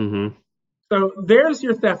 So there's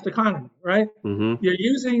your theft economy, right? You're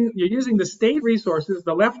using the state resources,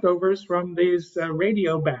 the leftovers from these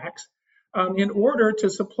radio backs, in order to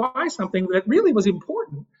supply something that really was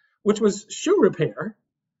important, which was shoe repair,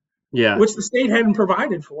 which the state hadn't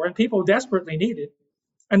provided for and people desperately needed.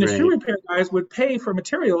 And the shoe repair guys would pay for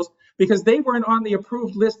materials because they weren't on the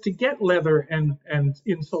approved list to get leather and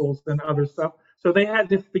insoles and other stuff. So they had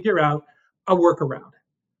to figure out a workaround.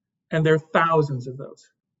 And there are thousands of those.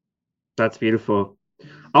 That's beautiful.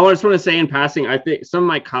 I just want to say in passing, I think some of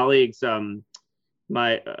my colleagues,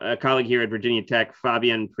 my colleague here at Virginia Tech,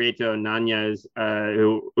 Fabian Prieto Nanez,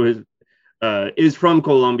 who is from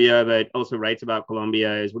Colombia, but also writes about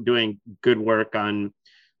Colombia, is doing good work on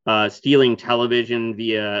stealing television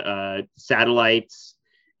via satellites.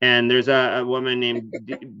 And there's a woman named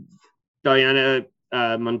Diana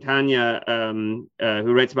Montaña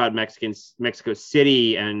who writes about Mexico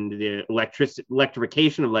City and the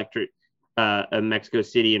electrification of Mexico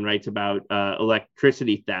City, and writes about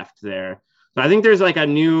electricity theft there. So I think there's like a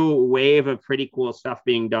new wave of pretty cool stuff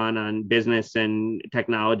being done on business and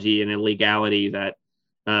technology and illegality that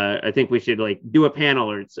I think we should like do a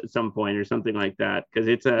panel or at some point or something like that, because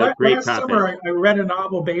it's a great last topic. Summer, I read a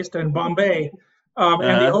novel based in Bombay, and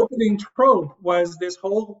the opening trope was this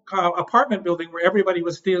whole apartment building where everybody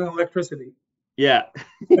was stealing electricity. Yeah.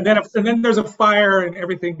 and then there's a fire and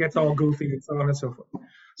everything gets all goofy and so on and so forth.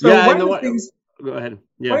 So yeah, one of the things, go ahead.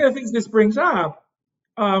 Yeah. One of the things this brings up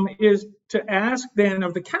is to ask then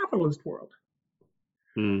of the capitalist world.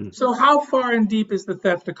 So how far and deep is the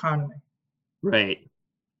theft economy? Right.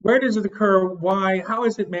 Where does it occur? Why? How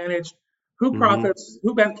is it managed? Who profits?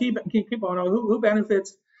 Who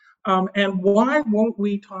benefits? And why won't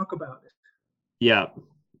we talk about it? Yeah.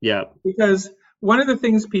 Yeah. Because one of the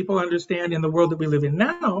things people understand in the world that we live in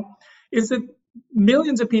now is that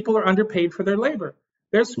millions of people are underpaid for their labor.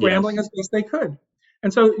 They're scrambling as best they could.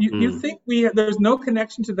 And so you think there's no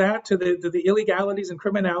connection to that, to the illegalities and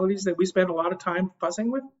criminalities that we spend a lot of time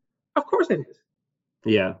fussing with? Of course it is.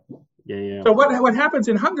 Yeah. Yeah. So what happens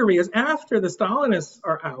in Hungary is after the Stalinists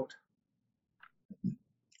are out,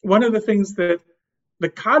 one of the things that the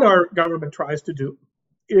Kadar government tries to do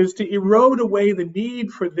is to erode away the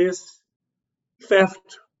need for this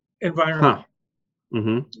theft environment.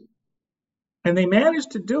 And they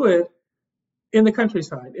managed to do it in the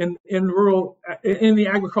countryside, in the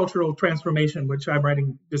agricultural transformation, which I'm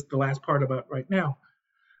writing just the last part about right now.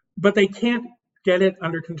 But they can't get it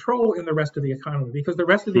under control in the rest of the economy, because the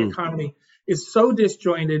rest of the economy is so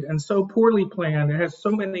disjointed and so poorly planned and has so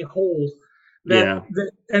many holes that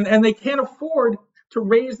and they can't afford to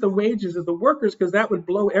raise the wages of the workers, because that would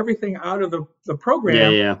blow everything out of the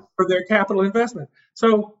program for their capital investment.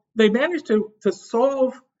 So they managed to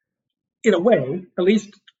solve, in a way, at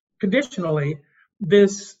least conditionally,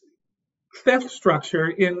 this theft structure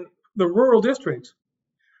in the rural districts.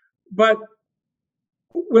 But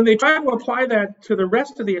when they try to apply that to the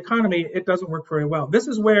rest of the economy, it doesn't work very well. This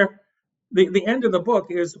is where the end of the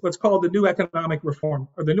book is what's called the New Economic Reform,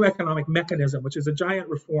 or the New Economic Mechanism, which is a giant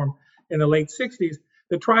reform in the late 60s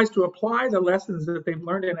that tries to apply the lessons that they've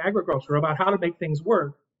learned in agriculture about how to make things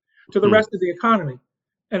work to the rest of the economy.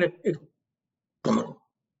 And it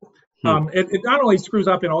not only screws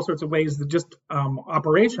up in all sorts of ways, that just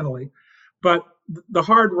operationally, but the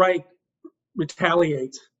hard right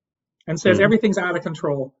retaliates and says everything's out of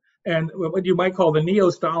control. And what you might call the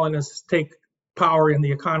neo-Stalinists take power in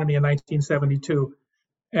the economy in 1972.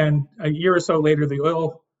 And a year or so later, the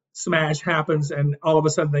oil smash happens, and all of a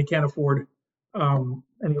sudden they can't afford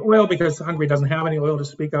any oil because Hungary doesn't have any oil to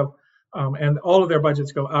speak of. And all of their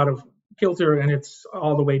budgets go out of kilter, and it's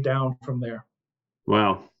all the way down from there.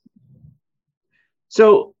 Wow.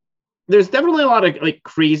 So there's definitely a lot of like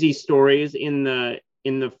crazy stories in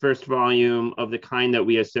the first volume of the kind that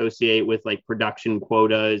we associate with like production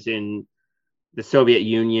quotas in the Soviet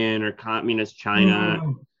Union or communist China.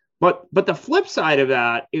 But the flip side of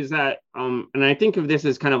that is that, and I think of this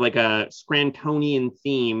as kind of like a Scrantonian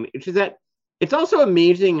theme, which is that it's also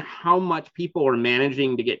amazing how much people are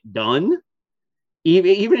managing to get done,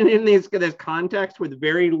 even in this context with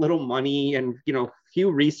very little money and, few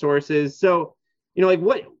resources. So, like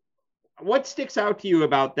what sticks out to you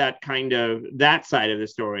about that side of the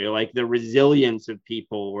story, like the resilience of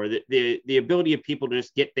people, or the ability of people to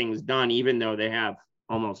just get things done, even though they have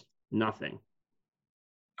almost nothing?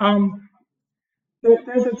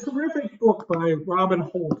 There's a terrific book by Robin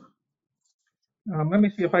Holt. Let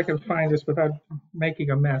me see if I can find this without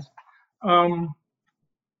making a mess. And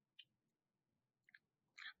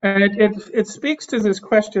it speaks to this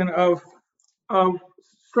question of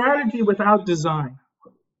strategy without design.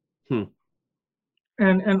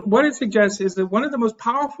 And what it suggests is that one of the most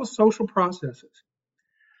powerful social processes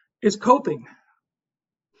is coping.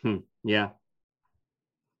 Yeah.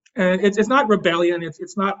 And it's not rebellion,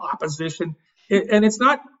 it's not opposition, and it's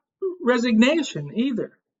not resignation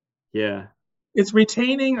either. Yeah. It's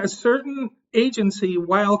retaining a certain agency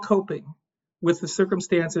while coping with the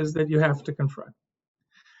circumstances that you have to confront.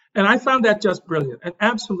 And I found that just brilliant and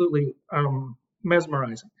absolutely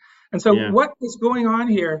mesmerizing. And so what is going on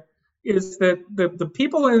here is that the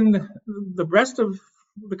people in the rest of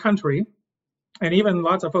the country, and even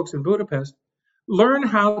lots of folks in Budapest, learn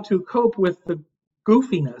how to cope with the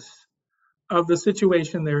goofiness of the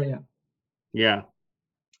situation they're in. Yeah.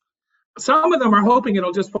 Some of them are hoping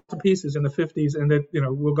it'll just fall to pieces in the 50s and that,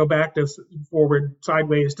 we'll go back to forward,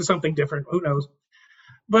 sideways to something different. Who knows?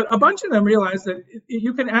 But a bunch of them realize that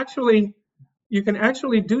you can actually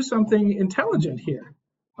do something intelligent here.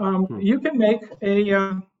 You can make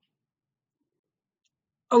a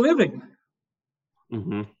living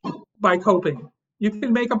by coping. You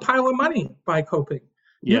can make a pile of money by coping.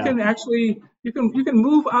 You can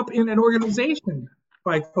move up in an organization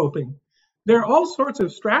by coping. There are all sorts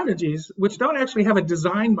of strategies which don't actually have a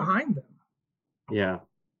design behind them. Yeah.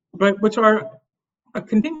 But which are a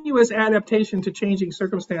continuous adaptation to changing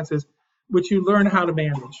circumstances, which you learn how to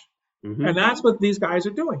manage. And that's what these guys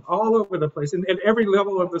are doing all over the place and at every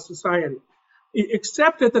level of the society,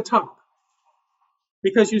 except at the top,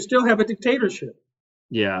 because you still have a dictatorship.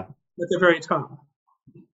 Yeah. At the very top.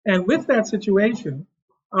 And with that situation,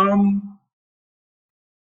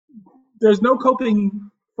 there's no coping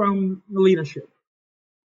from the leadership.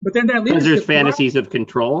 But then that leadership, there's fantasies of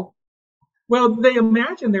control. Well, they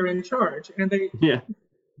imagine they're in charge, and they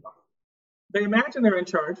imagine they're in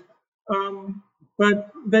charge,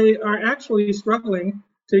 but they are actually struggling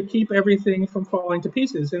to keep everything from falling to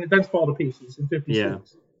pieces, and it does fall to pieces in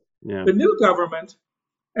 56. Yeah. The new government,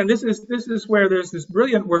 and this is where there's this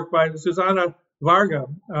brilliant work by Zuzana Varga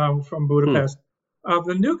from Budapest.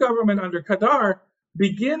 The new government under Kadar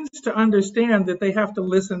begins to understand that they have to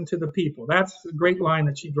listen to the people. That's a great line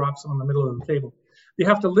that she drops on the middle of the table. You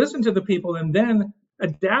have to listen to the people and then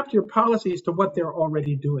adapt your policies to what they're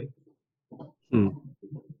already doing.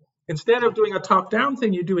 Instead of doing a top-down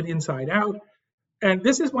thing, you do it inside out. And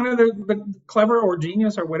this is one of the clever or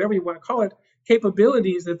genius or whatever you want to call it,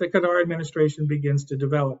 capabilities that the Kadar administration begins to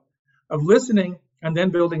develop, of listening and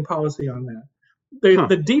then building policy on that.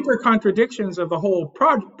 The deeper contradictions of the whole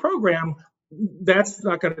program, that's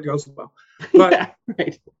not going to go so well. But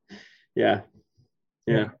Yeah.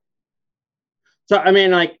 So, I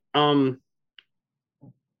mean, like, I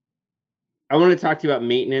want to talk to you about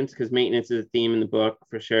maintenance, because maintenance is a theme in the book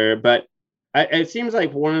for sure. But it seems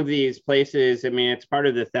like one of these places, I mean, it's part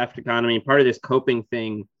of the theft economy, part of this coping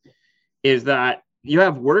thing, is that you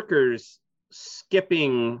have workers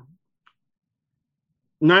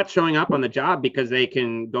not showing up on the job because they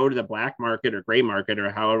can go to the black market or gray market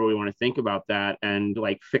or however we want to think about that and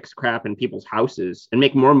like fix crap in people's houses and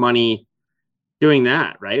make more money doing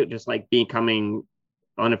that, right? Just like becoming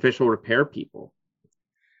unofficial repair people.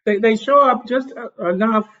 They show up just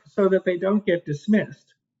enough so that they don't get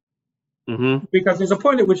dismissed. Because there's a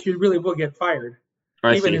point at which you really will get fired,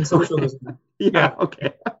 even in socialism.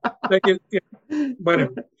 Okay.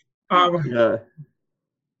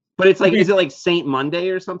 But it's like, is it like Saint Monday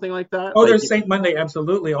or something like that? Oh, there's Saint Monday,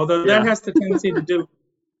 absolutely. Although that has the tendency to do.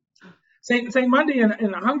 Saint Monday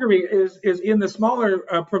in Hungary is in the smaller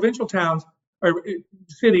provincial towns or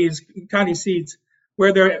cities, county seats,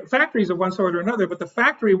 where there are factories of one sort or another, but the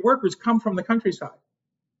factory workers come from the countryside.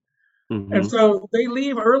 And so they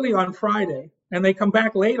leave early on Friday and they come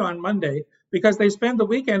back late on Monday because they spend the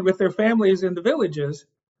weekend with their families in the villages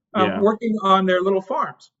working on their little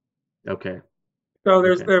farms. Okay. So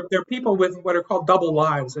there are people with what are called double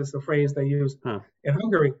lives, is the phrase they use in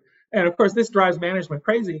Hungary. And of course, this drives management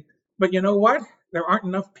crazy. But you know what? There aren't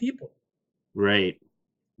enough people. Right.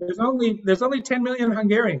 There's only 10 million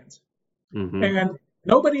Hungarians, and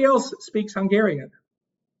nobody else speaks Hungarian.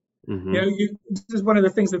 This is one of the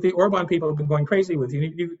things that the Orban people have been going crazy with.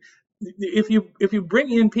 If you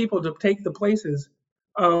bring in people to take the places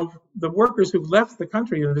of the workers who've left the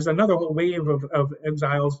country, and there's another whole wave of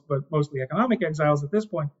exiles, but mostly economic exiles at this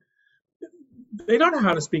point, they don't know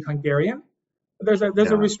how to speak Hungarian. There's a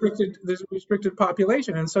restricted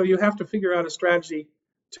population, and so you have to figure out a strategy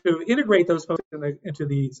to integrate those folks into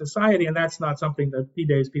the society, and that's not something that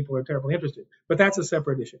Fidesz people are terribly interested in. But that's a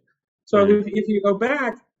separate issue. So if you go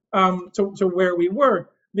back to where we were,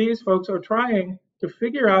 these folks are trying to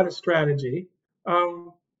figure out a strategy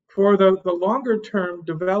for the longer term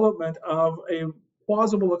development of a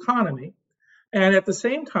plausible economy. And at the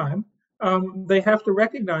same time, they have to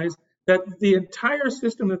recognize that the entire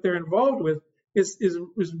system that they're involved with is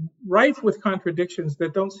rife with contradictions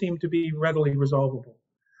that don't seem to be readily resolvable.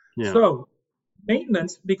 So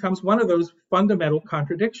maintenance becomes one of those fundamental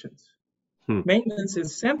contradictions. Maintenance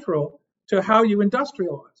is central to how you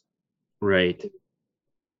industrialize. Right.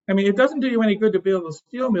 I mean, it doesn't do you any good to build a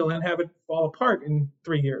steel mill and have it fall apart in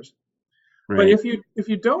 3 years. Right. But if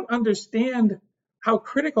you don't understand how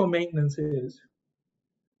critical maintenance is,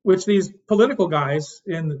 which these political guys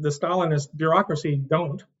in the Stalinist bureaucracy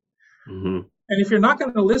don't, and if you're not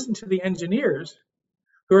going to listen to the engineers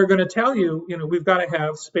who are going to tell you, we've got to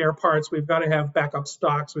have spare parts, we've got to have backup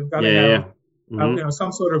stocks, we've got to have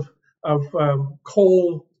some sort of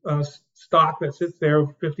coal stock that sits there,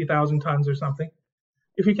 50,000 tons or something.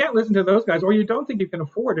 If you can't listen to those guys, or you don't think you can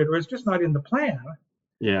afford it, or it's just not in the plan,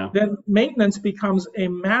 then maintenance becomes a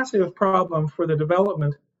massive problem for the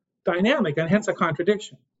development dynamic, and hence a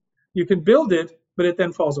contradiction. You can build it, but it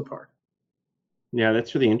then falls apart. Yeah,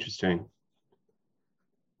 that's really interesting.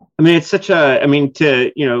 I mean, it's such a,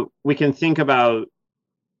 we can think about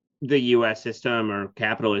the US system or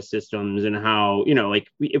capitalist systems and how,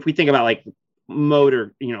 if we think about like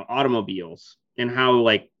motor, automobiles and how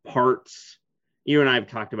like parts, you and I have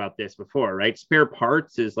talked about this before, right? Spare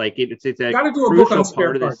parts is like, it's a crucial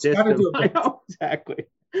part of the system. I know, exactly.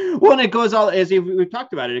 Well, and it goes all, as we've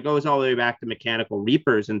talked about it, it goes all the way back to mechanical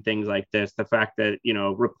reapers and things like this. The fact that,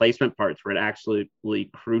 replacement parts were an absolutely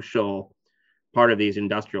crucial part of these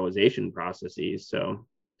industrialization processes. So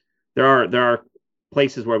there are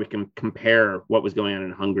places where we can compare what was going on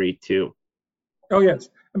in Hungary too. Oh, yes.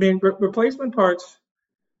 I mean, replacement parts,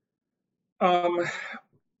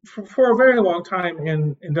 for a very long time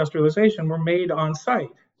in industrialization, were made on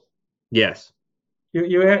site. Yes.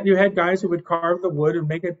 You had guys who would carve the wood and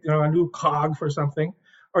make it a new cog for something,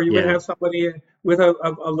 or you would have somebody with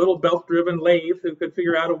a little belt-driven lathe who could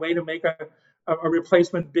figure out a way to make a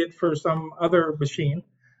replacement bit for some other machine.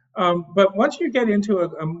 But once you get into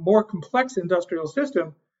a more complex industrial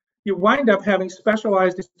system, you wind up having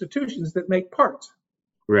specialized institutions that make parts.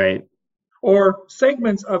 Right. Or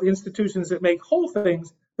segments of institutions that make whole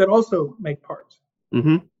things that also make parts.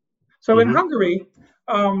 So in Hungary,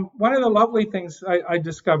 one of the lovely things I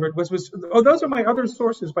discovered was those are my other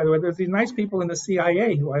sources, by the way. There's these nice people in the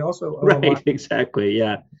CIA who I also owe a lot. Exactly,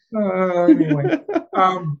 yeah. Anyway,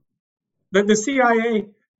 the CIA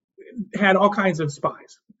had all kinds of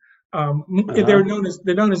spies. They're known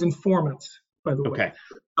as informants, by the way.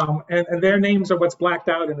 And their names are what's blacked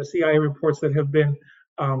out in the CIA reports that have been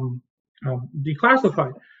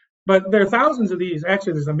declassified. But there are thousands of these.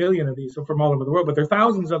 Actually, there's 1 million of these from all over the world. But there are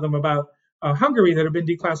thousands of them about Hungary that have been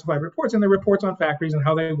declassified reports, and they're reports on factories and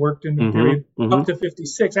how they worked in the period up to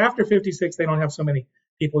 56. After 56, they don't have so many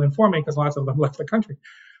people informing because lots of them left the country.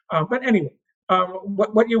 But anyway,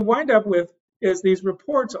 what you wind up with is these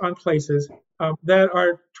reports on places that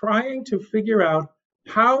are trying to figure out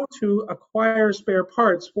how to acquire spare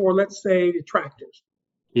parts for, let's say, tractors.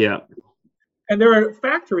 Yeah. And there are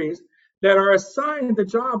factories that are assigned the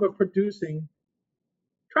job of producing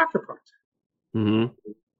tractor parts.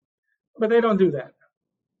 But they don't do that.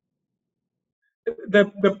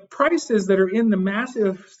 The prices that are in the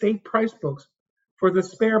massive state price books for the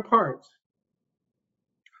spare parts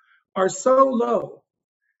are so low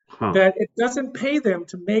that it doesn't pay them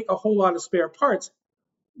to make a whole lot of spare parts.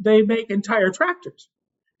 They make entire tractors.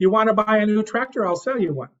 You want to buy a new tractor? I'll sell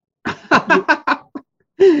you one.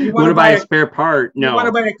 You want to buy a spare part? No. You want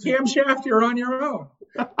to buy a camshaft? You're on your own.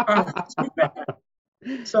 Too bad.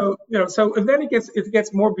 So then it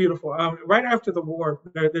gets more beautiful. Right after the war,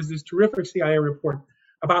 there's this terrific CIA report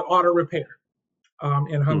about auto repair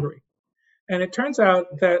in Hungary, and it turns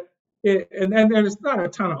out that and there's not a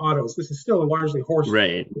ton of autos. This is still a largely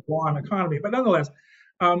horse-drawn economy, but nonetheless,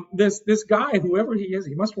 this guy, whoever he is,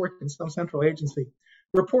 he must work in some central agency,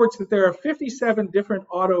 reports that there are 57 different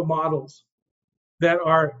auto models that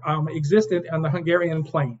are existent on the Hungarian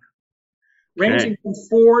plain, ranging from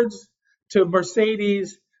Fords to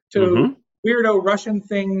Mercedes to weirdo Russian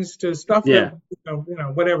things to stuff that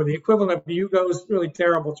whatever the equivalent of Yugo is really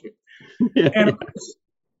terrible to. And of course,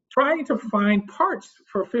 trying to find parts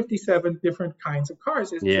for 57 different kinds of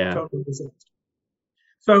cars is a total disaster.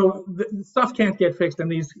 So the stuff can't get fixed,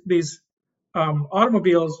 and these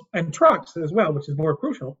automobiles and trucks as well, which is more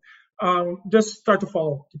crucial, just start to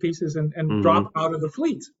fall to pieces and drop out of the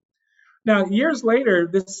fleets. Now, years later,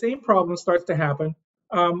 this same problem starts to happen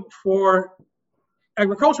for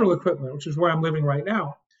agricultural equipment, which is where I'm living right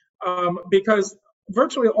now, because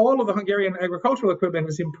virtually all of the Hungarian agricultural equipment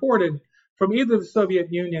is imported from either the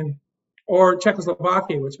Soviet Union or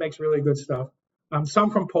Czechoslovakia, which makes really good stuff, some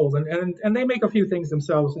from Poland, and they make a few things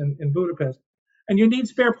themselves in Budapest. And you need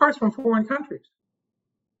spare parts from foreign countries.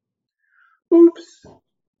 Oops,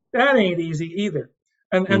 that ain't easy either.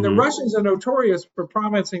 And the Russians are notorious for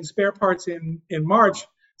promising spare parts in March,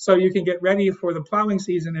 so you can get ready for the plowing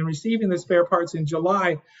season and receiving the spare parts in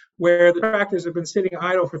July, where the tractors have been sitting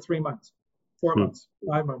idle for 3 months, 4 months,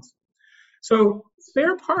 5 months. So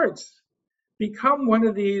spare parts become one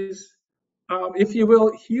of these, if you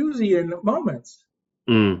will, Hughesian moments.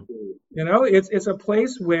 It's a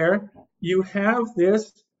place where you have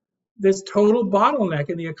this total bottleneck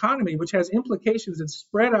in the economy, which has implications that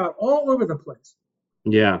spread out all over the place.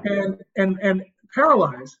 Yeah. And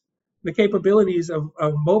paralyze the capabilities of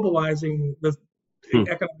mobilizing the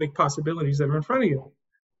economic possibilities that are in front of you.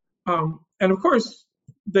 And of course,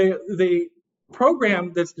 the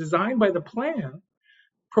program that's designed by the plan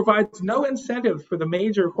provides no incentive for the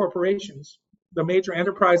major corporations, the major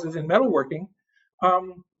enterprises in metalworking,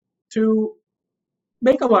 to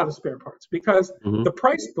make a lot of spare parts, because the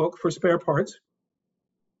price book for spare parts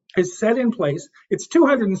is set in place. It's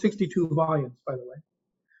 262 volumes, by the way.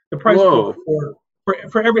 The price book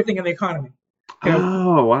for everything in the economy.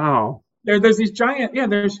 Oh, wow. There's these giant,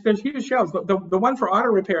 there's huge shelves. The one for auto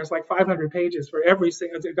repair is like 500 pages for every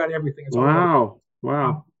single, it's got everything. It's wow.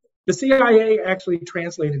 The CIA actually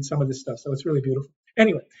translated some of this stuff, so it's really beautiful.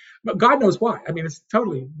 Anyway, but God knows why. I mean, it's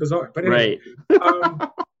totally bizarre. But anyway,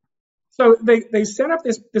 so they set up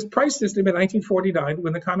this price system in 1949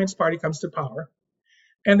 when the Communist Party comes to power,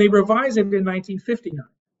 and they revise it in 1959.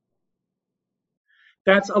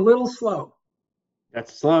 That's a little slow.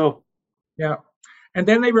 That's slow. Yeah. And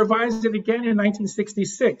then they revised it again in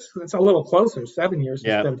 1966. It's a little closer, 7 years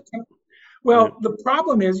instead of 10. Well, the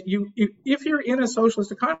problem is, if you're in a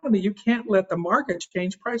socialist economy, you can't let the market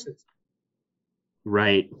change prices.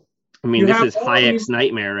 Right. I mean, this is Hayek's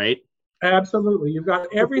nightmare, right? Absolutely. You've got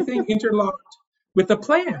everything interlocked with the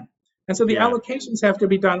plan. And so the allocations have to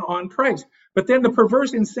be done on price. But then the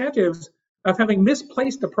perverse incentives of having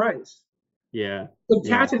misplaced the price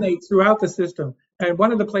concatenate throughout the system. And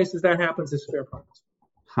one of the places that happens is spare parts.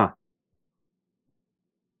 Huh.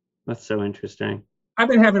 That's so interesting. I've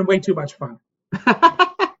been having way too much fun.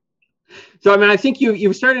 So, I mean, I think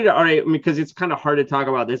you started all right, because it's kind of hard to talk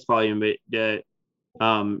about this volume, but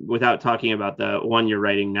without talking about the one you're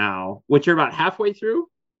writing now, which you're about halfway through.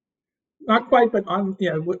 Not quite, but on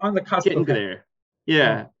the cusp. Getting there.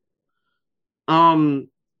 Yeah. And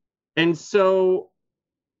so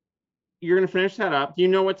you're going to finish that up. Do you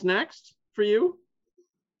know what's next for you?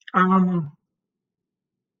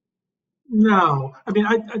 No. I mean,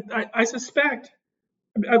 I suspect.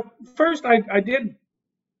 First, I did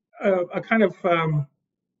a kind of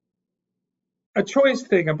a choice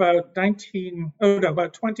thing about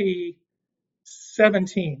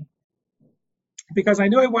 2017, because I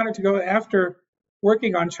knew I wanted to go, after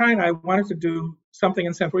working on China, I wanted to do something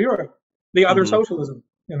in Central Europe, the other socialism,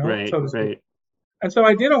 right, so to speak. Right. And so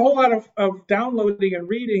I did a whole lot of downloading and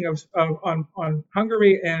reading on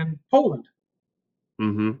Hungary and Poland.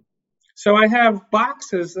 So I have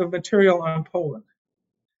boxes of material on Poland.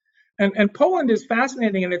 And Poland is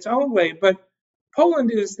fascinating in its own way, but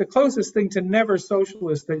Poland is the closest thing to never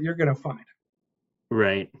socialist that you're going to find.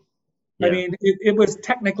 Right. Yeah. I mean, it was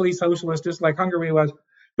technically socialist, just like Hungary was,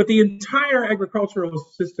 but the entire agricultural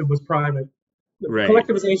system was private. The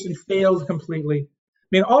collectivization failed completely. I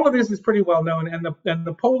mean, all of this is pretty well known, and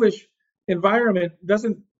the Polish environment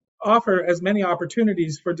doesn't offer as many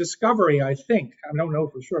opportunities for discovery, I think. I don't know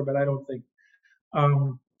for sure, but I don't think,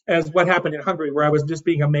 as what happened in Hungary, where I was just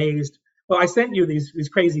being amazed. Well, I sent you these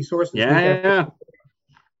crazy sources. Yeah.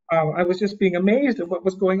 I was just being amazed at what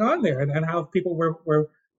was going on there, and how people were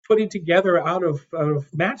putting together out of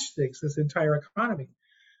matchsticks this entire economy.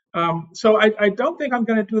 So I don't think I'm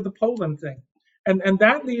going to do the Poland thing. And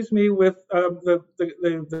that leaves me with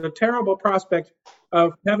the terrible prospect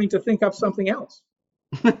of having to think up something else.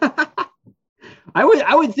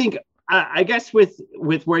 I would think, I guess with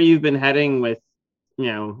where you've been heading with,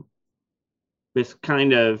 this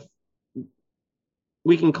kind of,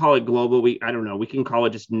 we can call it global. We can call it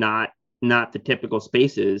just not the typical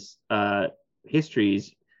spaces,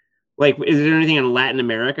 histories. Like, is there anything in Latin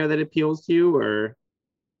America that appeals to you, or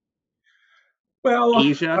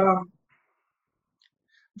Asia?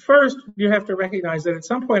 First, you have to recognize that at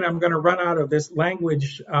some point I'm going to run out of this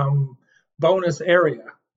language bonus area.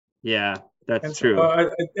 Yeah, that's true. So,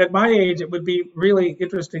 at my age, it would be really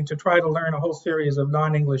interesting to try to learn a whole series of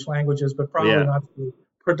non-English languages, but probably not be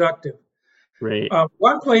productive. Right.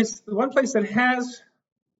 One place that has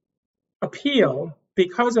appeal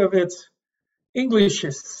because of its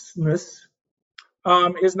Englishness is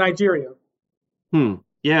Nigeria.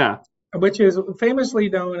 Yeah. Which is famously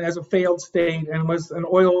known as a failed state and was an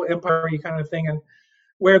oil empire kind of thing, and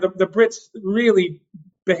where the Brits really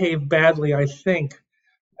behaved badly, I think.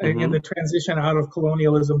 in the transition out of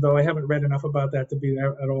colonialism, though I haven't read enough about that to be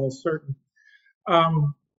at all certain.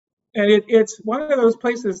 And it's one of those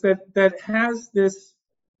places that has this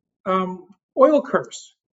oil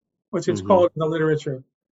curse, which it's called in the literature,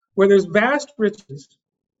 where there's vast riches,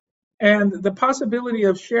 and the possibility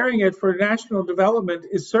of sharing it for national development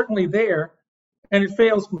is certainly there, and it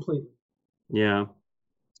fails completely. Yeah.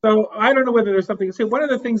 So I don't know whether there's something. See, one of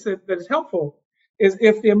the things that is helpful is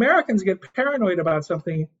if the Americans get paranoid about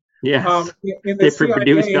something, yes, in the they CIA,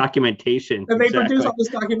 produce documentation. And they produce all this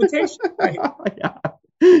documentation. Right?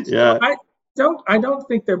 Yeah. So I don't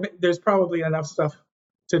think there's probably enough stuff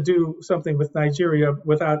to do something with Nigeria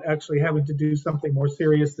without actually having to do something more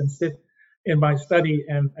serious than sit in my study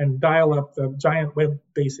and dial up the giant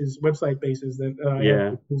website bases that I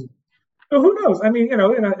have. So who knows? I mean, in a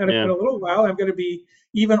little while, I'm going to be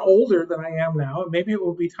even older than I am now. Maybe it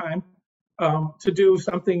will be time to do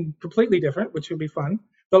something completely different, which will be fun.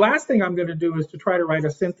 The last thing I'm going to do is to try to write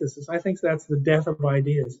a synthesis. I think that's the death of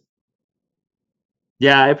ideas.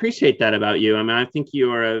 Yeah, I appreciate that about you. I mean, I think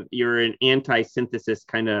you're an anti-synthesis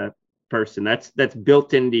kind of person. That's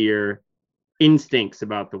built into your instincts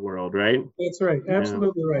about the world, right? That's right.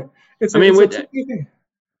 Absolutely right.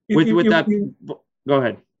 Go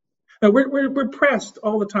ahead. We're pressed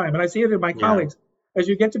all the time, and I see it in my colleagues. As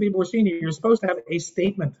you get to be more senior, you're supposed to have a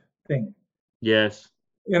statement thing. Yes.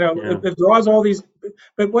 It draws all these,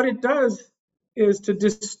 but what it does is to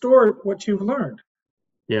distort what you've learned.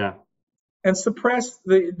 Yeah. And suppress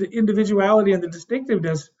the individuality and the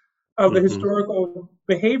distinctiveness of the historical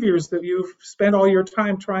behaviors that you've spent all your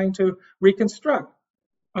time trying to reconstruct.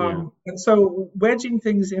 And so wedging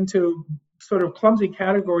things into sort of clumsy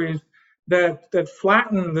categories that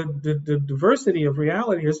flatten the diversity of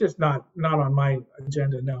reality is just not on my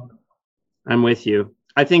agenda. No. I'm with you.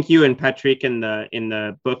 I think you and Patrick in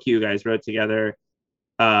the book you guys wrote together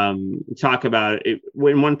talk about it.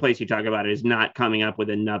 In one place you talk about it is not coming up with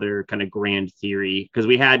another kind of grand theory, because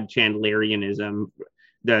we had Chandlerianism.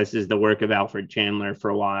 This is the work of Alfred Chandler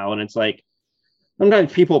for a while, and it's like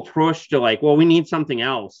sometimes people push to like, well, we need something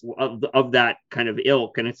else of that kind of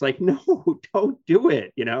ilk, and it's like, no, don't do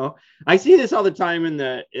it. I see this all the time in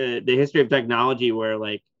the history of technology, where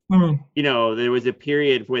like there was a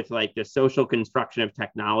period with like the social construction of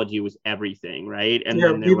technology was everything, right? And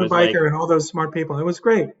then there was Biker and all those smart people. It was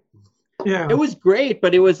great. Yeah, it was great,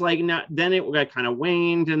 but it was like then it got kind of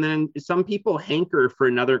waned, and then some people hanker for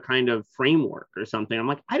another kind of framework or something. I'm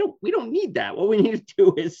like, we don't need that. What we need to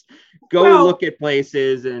do is go look at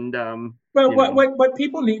places and what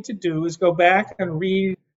people need to do is go back and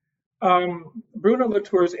read Bruno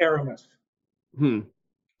Latour's Aramis.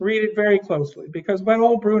 Read it very closely, because what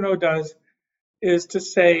old Bruno does is to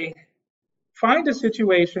say, find a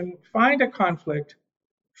situation, find a conflict,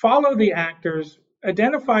 follow the actors,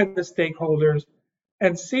 identify the stakeholders,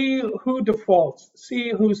 and see who defaults, see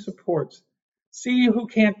who supports, see who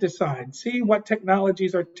can't decide, see what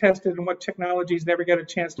technologies are tested and what technologies never get a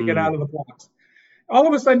chance to get out of the box. All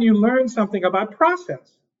of a sudden, you learn something about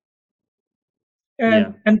process.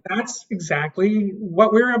 And that's exactly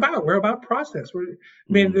what we're about. We're about process.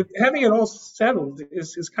 Having it all settled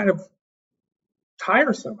is kind of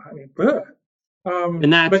tiresome. I mean,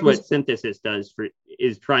 and that's what synthesis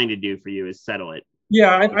is trying to do for you, is settle it.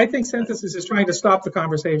 Yeah, I think synthesis is trying to stop the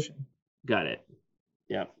conversation. Got it.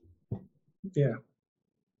 Yeah. Yeah.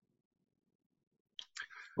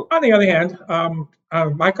 On the other hand,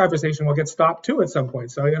 my conversation will get stopped too at some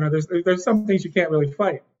point. So there's some things you can't really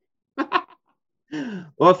fight.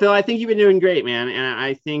 Well, Phil, I think you've been doing great, man. And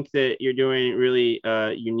I think that you're doing really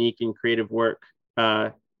unique and creative work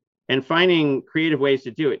and finding creative ways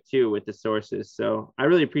to do it, too, with the sources. So I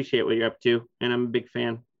really appreciate what you're up to, and I'm a big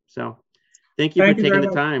fan. So thank you for taking the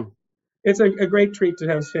time. It's a great treat to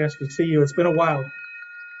have a chance to see you. It's been a while.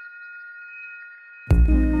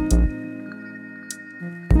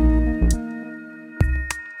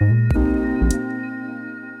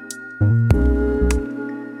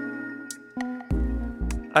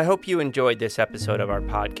 I hope you enjoyed this episode of our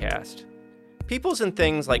podcast. Peoples and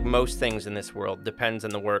things, like most things in this world, depends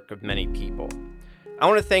on the work of many people. I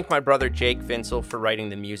want to thank my brother Jake Vinsel for writing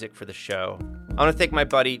the music for the show. I want to thank my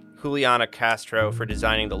buddy Juliana Castro for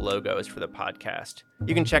designing the logos for the podcast.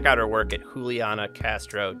 You can check out her work at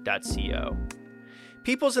julianacastro.co.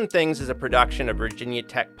 Peoples and Things is a production of Virginia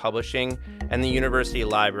Tech Publishing and the University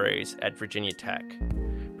Libraries at Virginia Tech.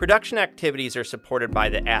 Production activities are supported by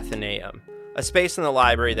the Athenaeum, a space in the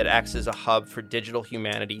library that acts as a hub for digital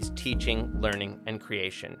humanities teaching, learning, and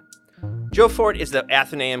creation. Joe Ford is the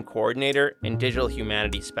Athenaeum coordinator and digital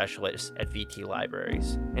humanities specialist at VT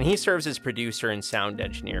Libraries, and he serves as producer and sound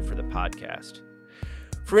engineer for the podcast.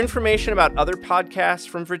 For information about other podcasts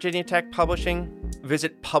from Virginia Tech Publishing,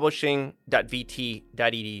 visit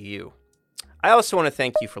publishing.vt.edu. I also want to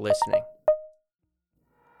thank you for listening.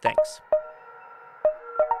 Thanks.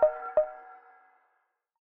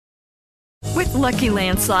 With Lucky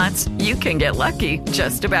Land Slots, you can get lucky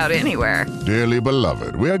just about anywhere. Dearly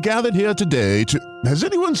beloved, we are gathered here today to... Has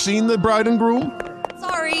anyone seen the bride and groom?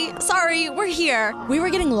 Sorry, we're here. We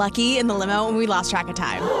were getting lucky in the limo and we lost track of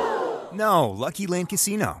time. No, Lucky Land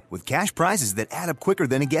Casino, with cash prizes that add up quicker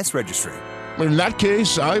than a guest registry. In that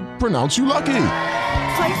case, I pronounce you lucky.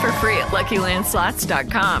 Play for free at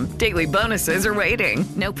LuckyLandSlots.com. Daily bonuses are waiting.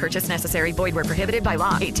 No purchase necessary. Void where prohibited by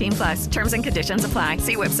law. 18+. Terms and conditions apply.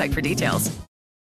 See website for details.